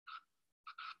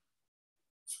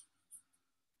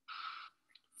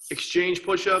 Exchange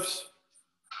push-ups.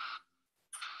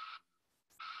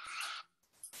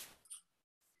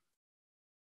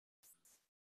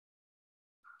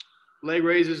 Leg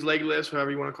raises, leg lifts, whatever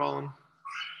you want to call them.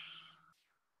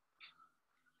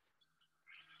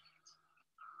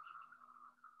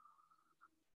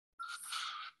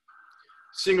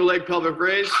 Single leg pelvic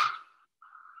raise.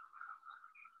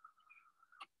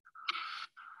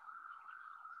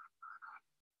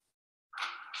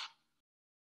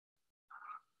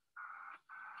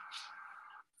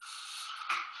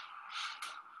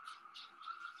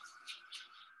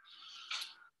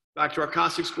 Back to our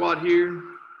Cossack squat here.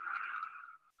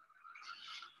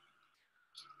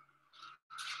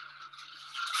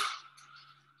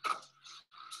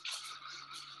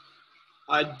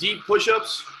 Deep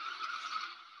push-ups.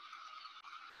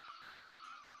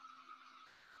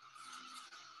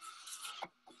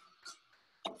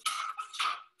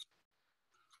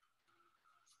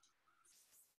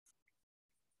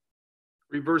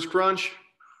 Reverse crunch.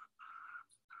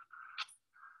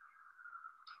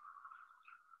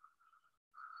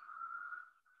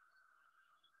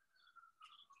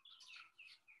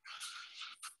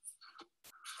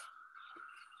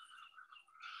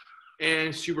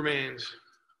 And Supermans,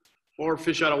 or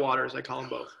fish out of water, as I call them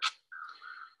both.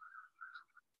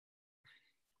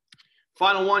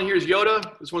 Final one here is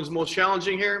Yoda. This one's the most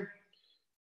challenging here.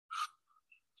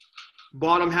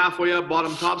 Bottom halfway up,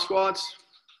 bottom top squats.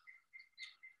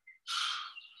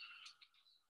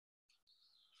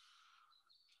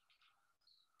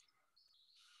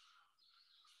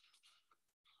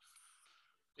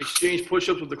 Exchange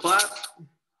push-ups with the clap.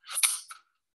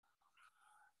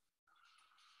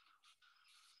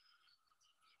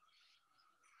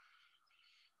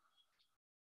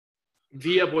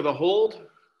 V up with a hold.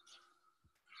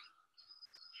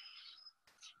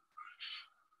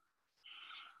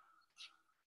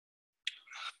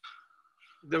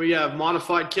 Then we have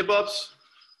modified kip ups.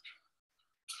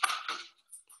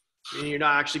 Meaning you're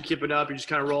not actually kipping up, you're just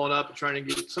kind of rolling up and trying to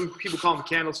get, some people call them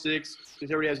candlesticks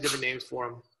because everybody has different names for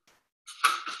them.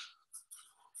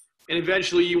 And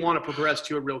eventually you want to progress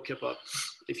to a real kip up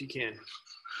if you can.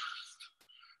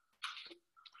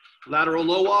 Lateral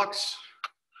low walks.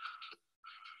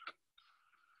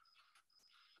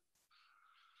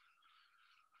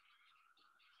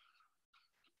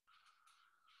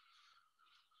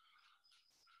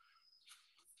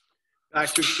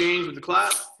 Back to exchange with the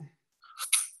clap.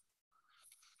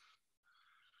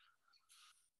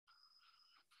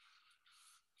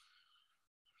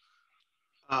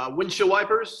 Windshield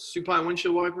wipers, supine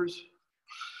windshield wipers.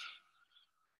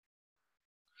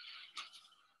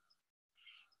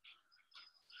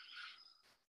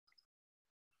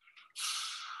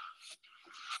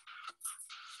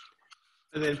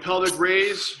 And then pelvic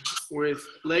raise with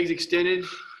legs extended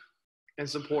and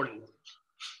supported.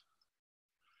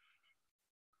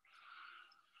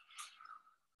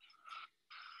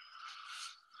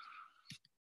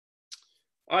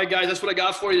 All right, guys, that's what I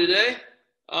got for you today.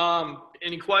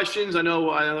 Any questions? I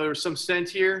know there was some sent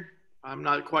here. I'm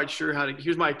not quite sure how to.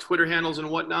 Here's my Twitter handles and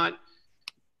whatnot.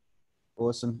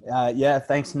 Awesome. Yeah,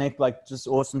 thanks, Nick. Like, just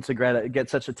awesome to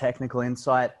get such a technical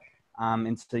insight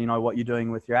into, what you're doing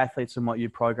with your athletes and what you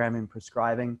program and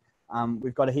prescribing.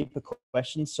 We've got a heap of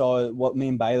questions. So what me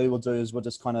and Bailey will do is we'll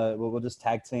just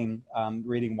tag team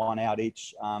reading one out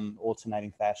each,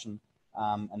 alternating fashion.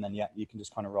 And then, yeah, you can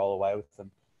just kind of roll away with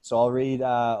them. So I'll read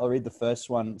the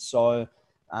first one. So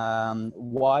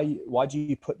why do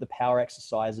you put the power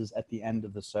exercises at the end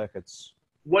of the circuits?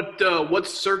 What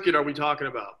circuit are we talking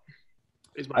about?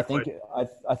 I think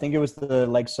it was the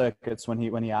leg circuits when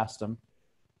he asked them.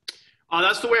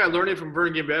 That's the way I learned it from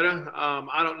Vern Gambetta.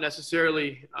 I don't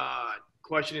necessarily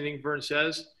question anything Vern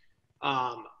says,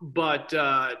 but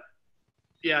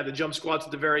yeah, the jump squats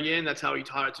at the very end. That's how he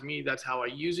taught it to me. That's how I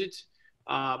use it.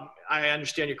 I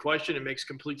understand your question. It makes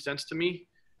complete sense to me.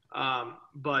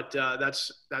 But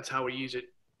that's how we use it,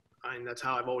 and that's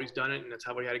how I've always done it, and that's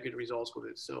how we had good results with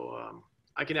it. So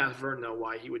I can ask Vern though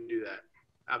why he wouldn't do that.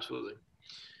 Absolutely.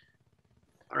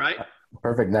 All right.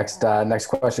 Perfect. Next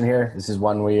question here. This is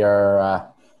one we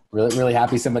are really, really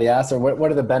happy somebody asked. Or what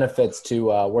are the benefits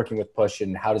to working with push,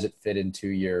 and how does it fit into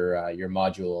your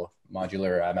modular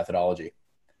methodology?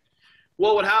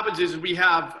 Well, what happens is we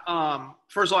have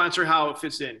first I'll answer how it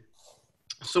fits in.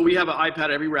 So we have an iPad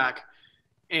at every rack,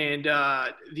 and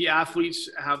the athletes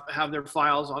have their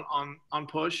files on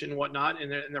push and whatnot in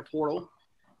their portal,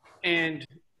 and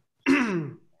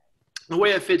the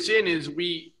way it fits in is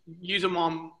we use them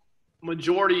on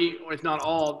majority, or if not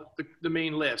all, the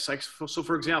main lifts. Like, so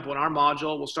for example, in our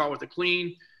module, we'll start with the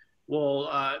clean.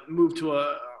 We'll move to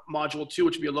a module 2,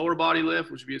 which would be a lower body lift,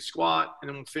 which would be a squat, and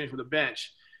then we'll finish with a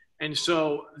bench. And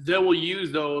so they will use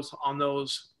those on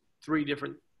those 3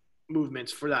 different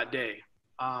movements for that day.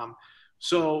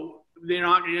 So they're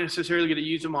not necessarily going to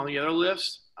use them on the other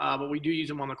lifts, but we do use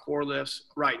them on the core lifts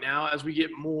right now. As we get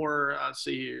more,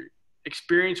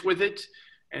 experience with it,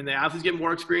 and the athletes get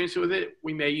more experience with it,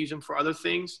 we may use them for other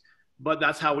things, but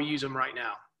that's how we use them right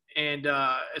now. And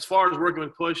as far as working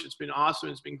with push, it's been awesome.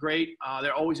 It's been great.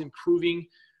 They're always improving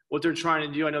what they're trying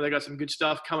to do. I know they got some good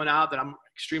stuff coming out that I'm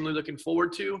extremely looking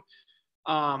forward to.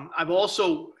 I've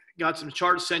also got some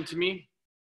charts sent to me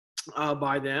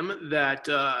by them that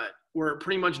were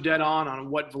pretty much dead on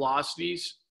what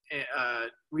velocities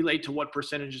relate to what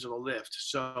percentages of a lift.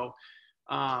 So,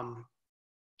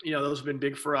 those have been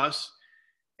big for us.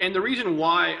 And the reason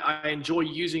why I enjoy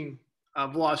using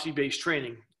velocity-based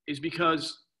training is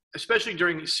because, especially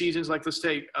during seasons like, let's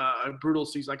take a brutal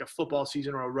season, like a football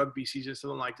season or a rugby season,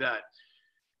 something like that.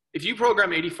 If you program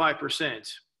 85%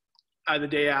 the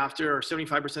day after, or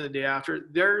 75% the day after,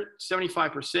 their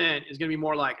 75% is going to be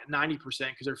more like 90%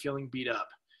 because they're feeling beat up.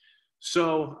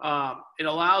 So it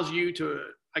allows you to,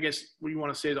 I guess what you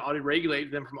want to say is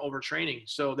auto-regulate them from overtraining.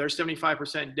 So their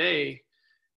 75% day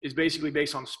is basically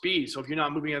based on speed. So if you're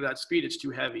not moving at that speed, it's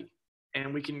too heavy.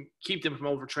 And we can keep them from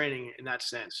overtraining in that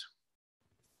sense.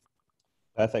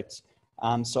 Perfect.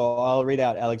 So I'll read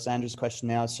out Alexandra's question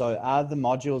now. So are the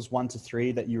modules 1 to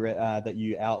 3 that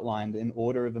you outlined in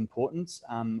order of importance,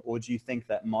 or do you think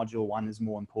that module 1 is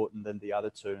more important than the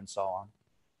other 2 and so on?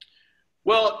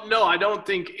 Well, no, I don't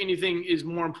think anything is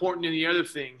more important than the other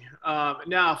thing.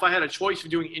 Now, if I had a choice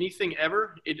of doing anything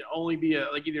ever, it'd only be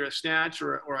either a snatch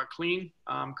or a clean,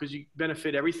 because you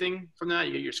benefit everything from that.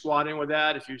 You get your squat in with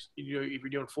that if you're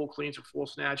doing full cleans or full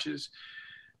snatches.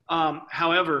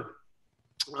 However,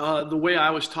 the way I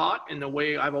was taught and the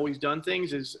way I've always done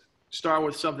things is start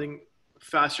with something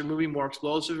faster moving, more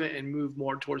explosive, and move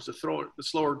more towards the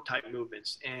slower type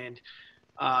movements. And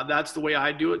that's the way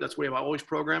I do it. That's the way I always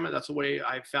program it. That's the way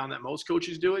I've found that most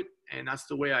coaches do it. And that's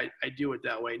the way I do it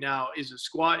that way. Now, is a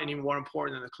squat any more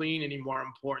important than a clean, any more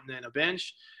important than a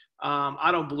bench? I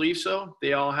don't believe so.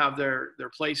 They all have their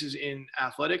places in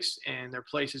athletics and their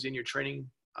places in your training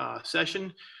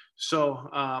session. So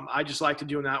I just like to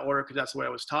do in that order because that's the way I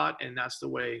was taught, and that's the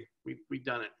way we've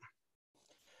done it.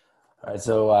 All right.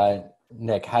 So,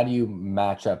 Nick, how do you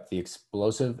match up the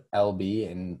explosive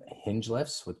LB and hinge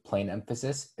lifts with plane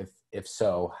emphasis? If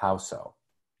so, how so?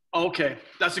 Okay,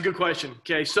 that's a good question.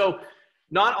 Okay, so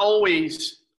not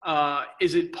always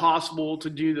is it possible to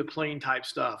do the plane type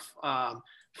stuff.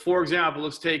 For example,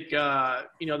 let's take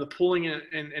the pulling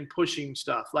and pushing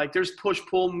stuff. Like there's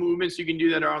push-pull movements you can do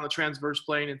that are on the transverse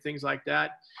plane and things like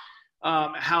that.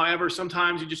 However,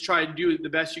 sometimes you just try to do the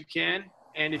best you can,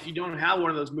 and if you don't have one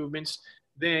of those movements,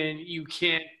 then you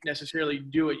can't necessarily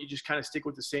do it. You just kind of stick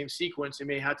with the same sequence. It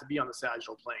may have to be on the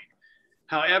sagittal plane.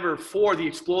 However, for the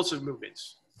explosive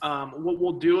movements, what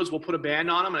we'll do is we'll put a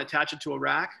band on them and attach it to a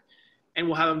rack, and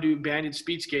we'll have them do banded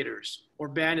speed skaters or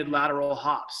banded lateral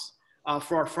hops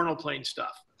for our frontal plane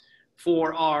stuff.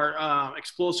 For our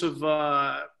explosive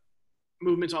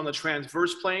movements on the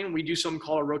transverse plane, we do something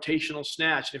called a rotational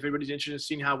snatch. And if anybody's interested in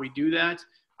seeing how we do that,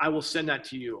 I will send that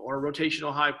to you, or a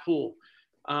rotational high pull.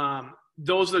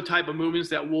 Those are the type of movements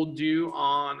that we'll do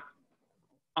on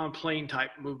plane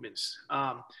type movements.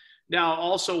 Now,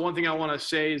 also one thing I want to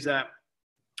say is that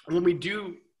when we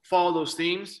do follow those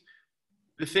themes,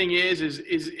 the thing is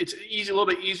it's easy, a little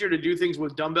bit easier to do things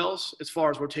with dumbbells as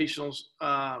far as rotational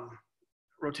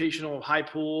high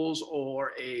pulls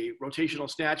or a rotational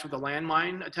snatch with a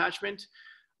landmine attachment.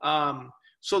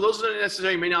 So those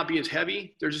necessarily may not be as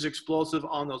heavy. They're just explosive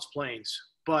on those planes.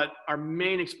 But our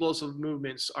main explosive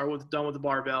movements are done with the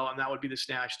barbell, and that would be the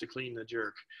snatch, the clean, the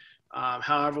jerk.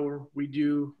 However, we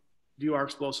do our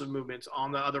explosive movements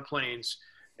on the other planes.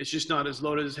 It's just not as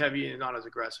loaded, as heavy, and not as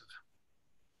aggressive.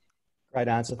 Great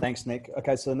answer. Thanks, Nick.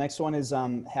 Okay, so the next one is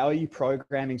how are you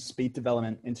programming speed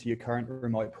development into your current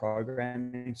remote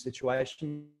programming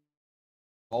situation,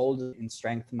 old in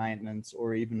strength maintenance,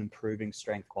 or even improving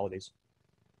strength qualities?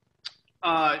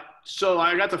 So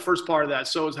I got the first part of that.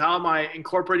 So it's how am I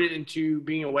incorporated into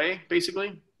being away,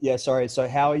 basically? Yeah, sorry. So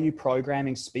how are you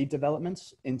programming speed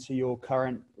development into your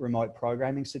current remote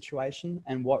programming situation,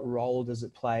 and what role does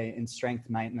it play in strength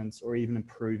maintenance or even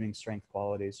improving strength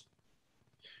qualities?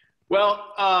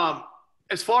 Well,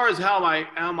 as far as how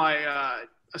am I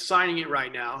assigning it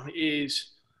right now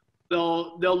is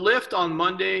they'll lift on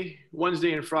Monday,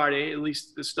 Wednesday, and Friday, at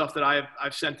least the stuff that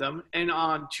I've sent them. And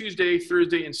on Tuesday,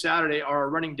 Thursday, and Saturday are our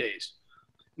running days.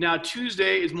 Now,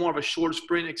 Tuesday is more of a short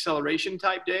sprint acceleration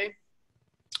type day.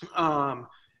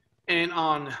 And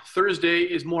on Thursday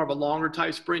is more of a longer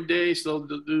type sprint day. So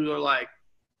they'll do like,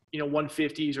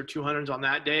 150s or 200s on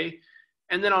that day.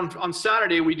 And then on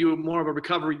Saturday, we do more of a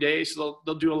recovery day. So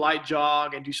they'll do a light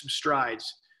jog and do some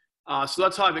strides. So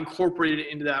that's how I've incorporated it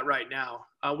into that right now.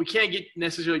 We can't get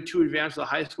necessarily too advanced with the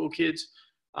high school kids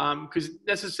because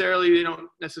they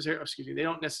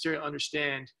don't necessarily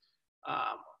understand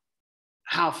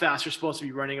how fast you're supposed to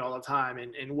be running all the time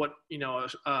and what,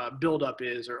 buildup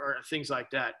is or things like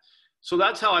that. So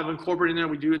that's how I've incorporated in there.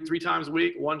 We do it 3 times a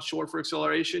week, one short for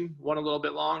acceleration, one a little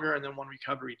bit longer, and then one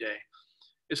recovery day.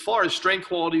 As far as strength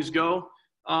qualities go,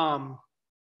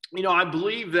 I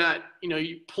believe that,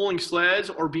 pulling sleds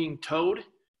or being towed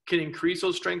can increase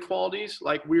those strength qualities.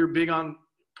 Like we're big on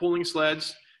pulling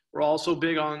sleds. We're also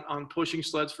big on pushing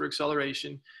sleds for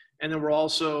acceleration. And then we're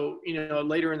also,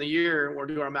 later in the year, we're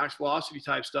doing our max velocity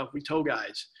type stuff. We tow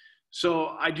guys.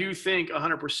 So I do think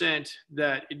 100%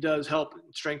 that it does help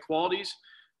strength qualities.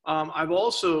 I've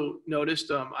also noticed,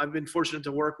 I've been fortunate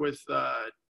to work with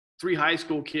 3 high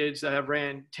school kids that have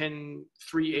ran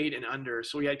 10.38 and under.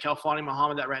 So we had Kalfani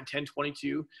Muhammad that ran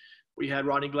 10.22. We had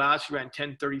Rodney Glass who ran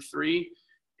 10.33.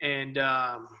 And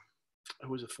who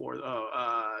was the 4th?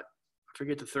 I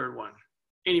forget the 3rd one.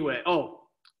 Anyway,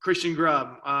 Christian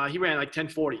Grubb. He ran like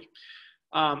 10.40.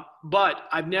 But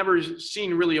I've never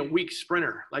seen really a weak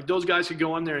sprinter. Like those guys could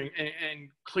go in there and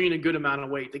clean a good amount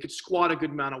of weight. They could squat a good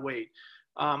amount of weight.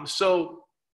 So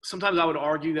sometimes I would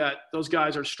argue that those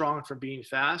guys are strong from being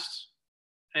fast.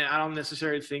 And I don't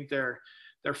necessarily think they're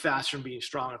fast from being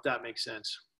strong, if that makes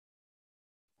sense.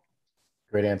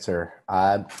 Great answer.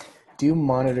 Do you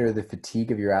monitor the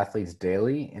fatigue of your athletes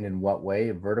daily, and in what way?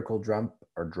 Vertical jump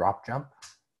or drop jump?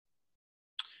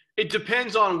 It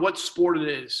depends on what sport it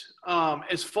is.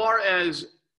 As far as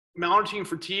mounting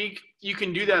fatigue, you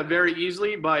can do that very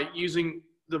easily by using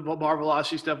the bar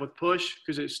velocity stuff with push,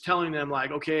 because it's telling them like,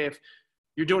 okay, if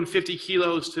you're doing 50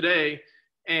 kilos today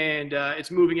and it's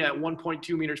moving at 1.2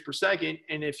 meters per second,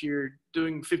 and if you're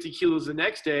doing 50 kilos the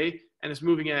next day and it's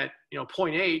moving at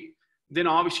 0.8, then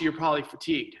obviously you're probably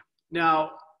fatigued.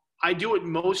 Now, I do it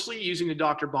mostly using the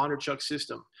Dr. Bondarchuk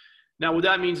system. Now, what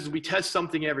that means is we test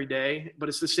something every day, but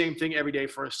it's the same thing every day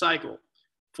for a cycle.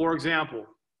 For example,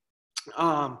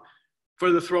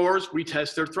 for the throwers, we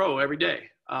test their throw every day.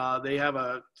 They have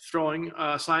a throwing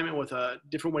assignment with a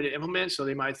different way to implement. So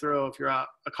they might throw, if you're a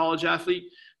college athlete,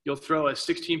 you'll throw a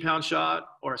 16-pound shot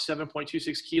or a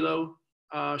 7.26 kilo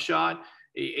shot,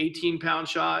 a 18-pound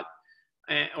shot,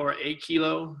 or 8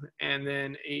 kilo, and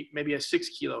then maybe a 6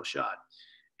 kilo shot.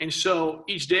 And so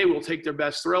each day we'll take their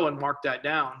best throw and mark that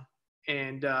down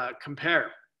and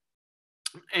compare.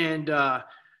 And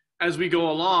as we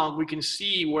go along, we can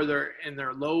see where they're in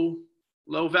their low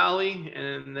valley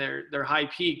and their high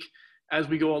peak as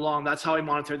we go along. That's how we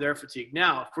monitor their fatigue.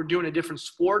 Now, if we're doing a different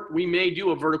sport, we may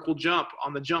do a vertical jump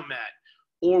on the jump mat,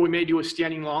 or we may do a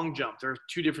standing long jump. There are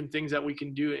 2 different things that we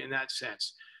can do in that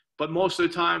sense. But most of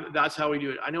the time, that's how we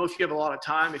do it. I know if you have a lot of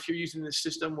time, if you're using this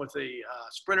system with a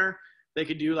sprinter, they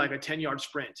could do like a 10-yard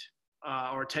sprint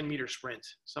or a 10-meter sprint,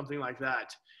 something like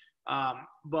that.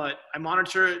 But I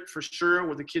monitor it for sure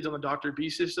with the kids on the Dr. B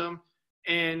system.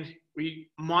 And we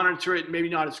monitor it, maybe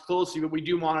not as closely, but we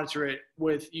do monitor it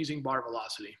with using bar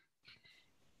velocity.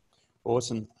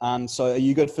 Awesome. So are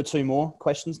you good for 2 more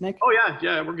questions, Nick? Oh, yeah.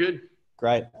 Yeah, we're good.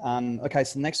 Great. Okay,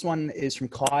 so the next one is from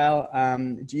Kyle.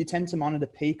 Do you tend to monitor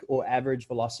peak or average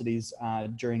velocities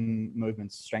during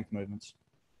movements, strength movements?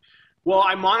 Well,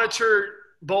 I monitor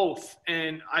both,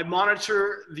 and I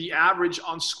monitor the average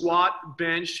on squat,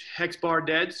 bench, hex bar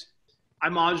deads. I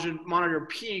monitor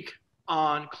peak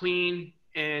on clean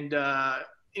and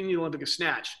in the Olympic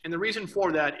snatch. And the reason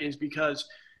for that is because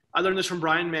I learned this from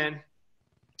Brian Mann.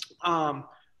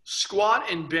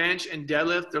 Squat and bench and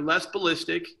deadlift, they're less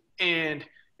ballistic. And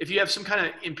if you have some kind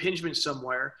of impingement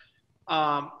somewhere,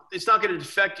 it's not going to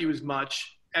affect you as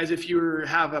much as if you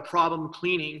have a problem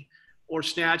cleaning or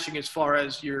snatching as far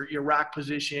as your rack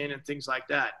position and things like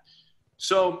that.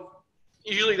 So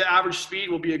usually the average speed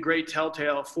will be a great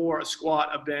telltale for a squat,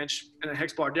 a bench, and a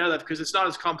hex bar deadlift because it's not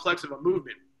as complex of a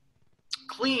movement.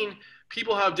 Clean,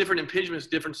 people have different impingements,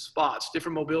 different spots,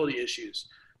 different mobility issues.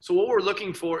 So what we're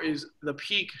looking for is the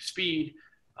peak speed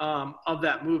of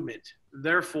that movement.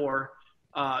 Therefore,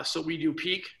 so we do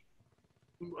peak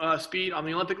speed on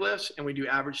the Olympic lifts, and we do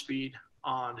average speed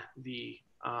on the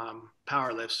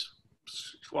power lifts,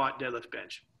 squat, deadlift,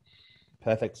 bench.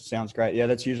 Perfect. Sounds great. Yeah,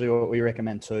 that's usually what we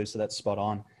recommend too. So that's spot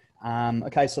on.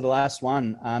 Okay, so the last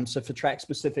one. So for track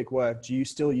specific work, do you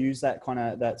still use that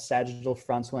that sagittal,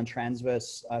 frontal, and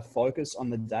transverse focus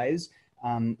on the days?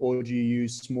 Or do you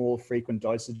use small, frequent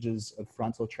dosages of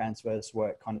frontal transverse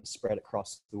work kind of spread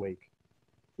across the week?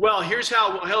 Well, here's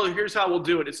how we'll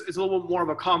do it. It's a little bit more of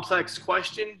a complex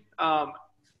question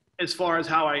as far as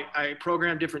how I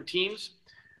program different teams.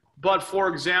 But for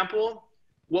example,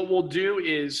 what we'll do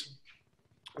is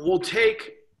we'll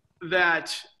take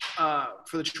that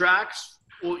for the tracks.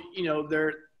 Well,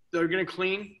 they're going to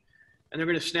clean and they're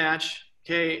going to snatch,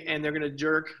 okay, and they're going to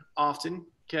jerk often,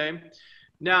 okay.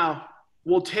 Now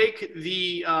we'll take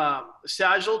the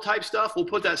sagittal type stuff. We'll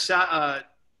put that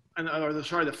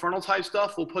the frontal type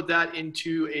stuff. We'll put that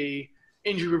into a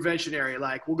injury prevention area.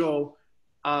 Like we'll go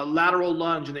lateral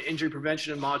lunge in the injury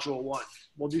prevention in module 1.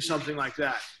 We'll do something like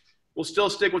that. We'll still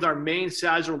stick with our main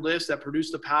sagittal lifts that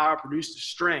produce the power, produce the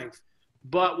strength,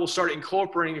 but we'll start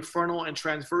incorporating frontal and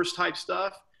transverse type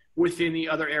stuff within the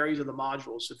other areas of the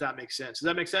modules, if that makes sense. Does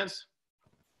that make sense?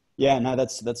 Yeah, no,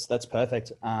 that's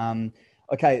perfect.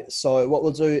 Okay, so what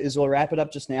we'll do is we'll wrap it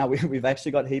up just now. We've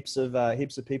actually got heaps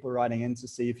of people writing in to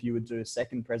see if you would do a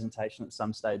second presentation at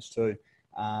some stage too.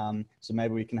 So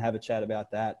maybe we can have a chat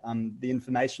about that. The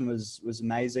information was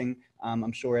amazing.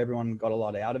 I'm sure everyone got a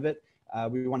lot out of it.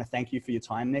 We want to thank you for your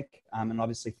time, Nick, and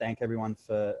obviously thank everyone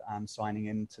for signing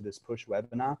in to this push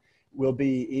webinar. We'll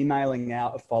be emailing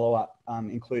out a follow-up,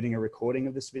 including a recording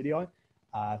of this video.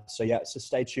 So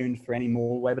stay tuned for any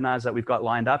more webinars that we've got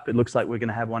lined up. It looks like we're going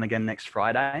to have one again next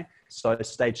Friday. So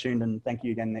stay tuned, and thank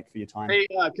you again, Nick, for your time. Hey,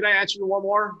 can I answer one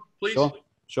more, please? Sure.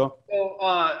 So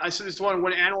I said this one,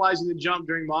 when analyzing the jump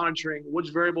during monitoring,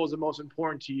 which variable is the most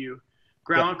important to you?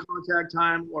 Ground contact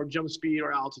time or jump speed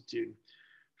or altitude?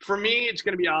 For me, it's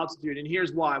going to be altitude, and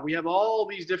here's why. We have all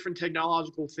these different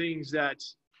technological things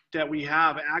that we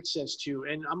have access to,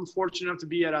 and I'm fortunate enough to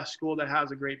be at a school that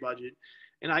has a great budget,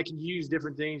 and I can use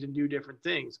different things and do different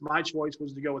things. My choice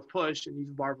was to go with push and use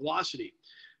bar velocity.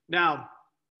 Now,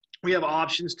 we have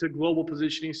options to global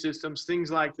positioning systems,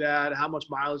 things like that, how much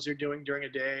mileage they're doing during a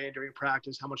day, during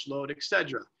practice, how much load,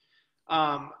 etc.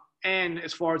 And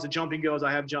as far as the jumping goes,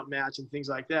 I have jump mats and things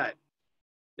like that.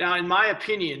 Now, in my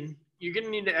opinion, you're going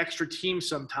to need an extra team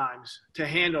sometimes to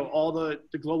handle all the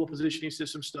global positioning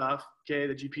system stuff, okay,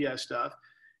 the GPS stuff,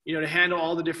 to handle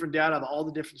all the different data, all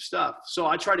the different stuff. So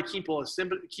I try to keep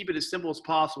it as simple as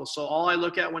possible. So all I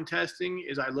look at when testing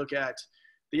is I look at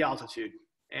the altitude,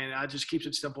 and that just keeps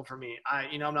it simple for me.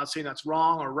 I'm not saying that's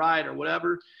wrong or right or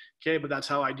whatever, okay, but that's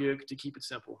how I do it to keep it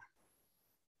simple.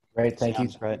 Great. Thank you.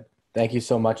 Great. Thank you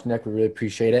so much, Nick. We really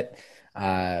appreciate it.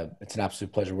 It's an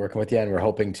absolute pleasure working with you, and we're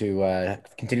hoping to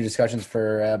continue discussions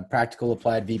for practical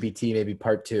applied VBT, maybe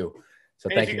part 2. So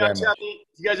thank you very much.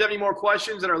 If you guys have any more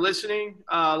questions that are listening,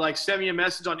 send me a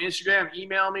message on Instagram,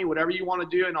 email me, whatever you want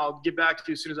to do, and I'll get back to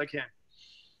you as soon as I can.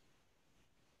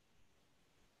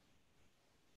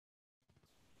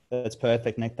 That's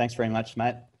perfect, Nick. Thanks very much,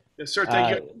 mate. Yes, sir.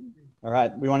 Thank you. All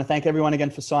right. We want to thank everyone again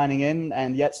for signing in,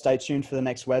 and stay tuned for the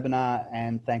next webinar,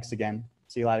 and thanks again.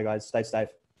 See you later, guys. Stay safe.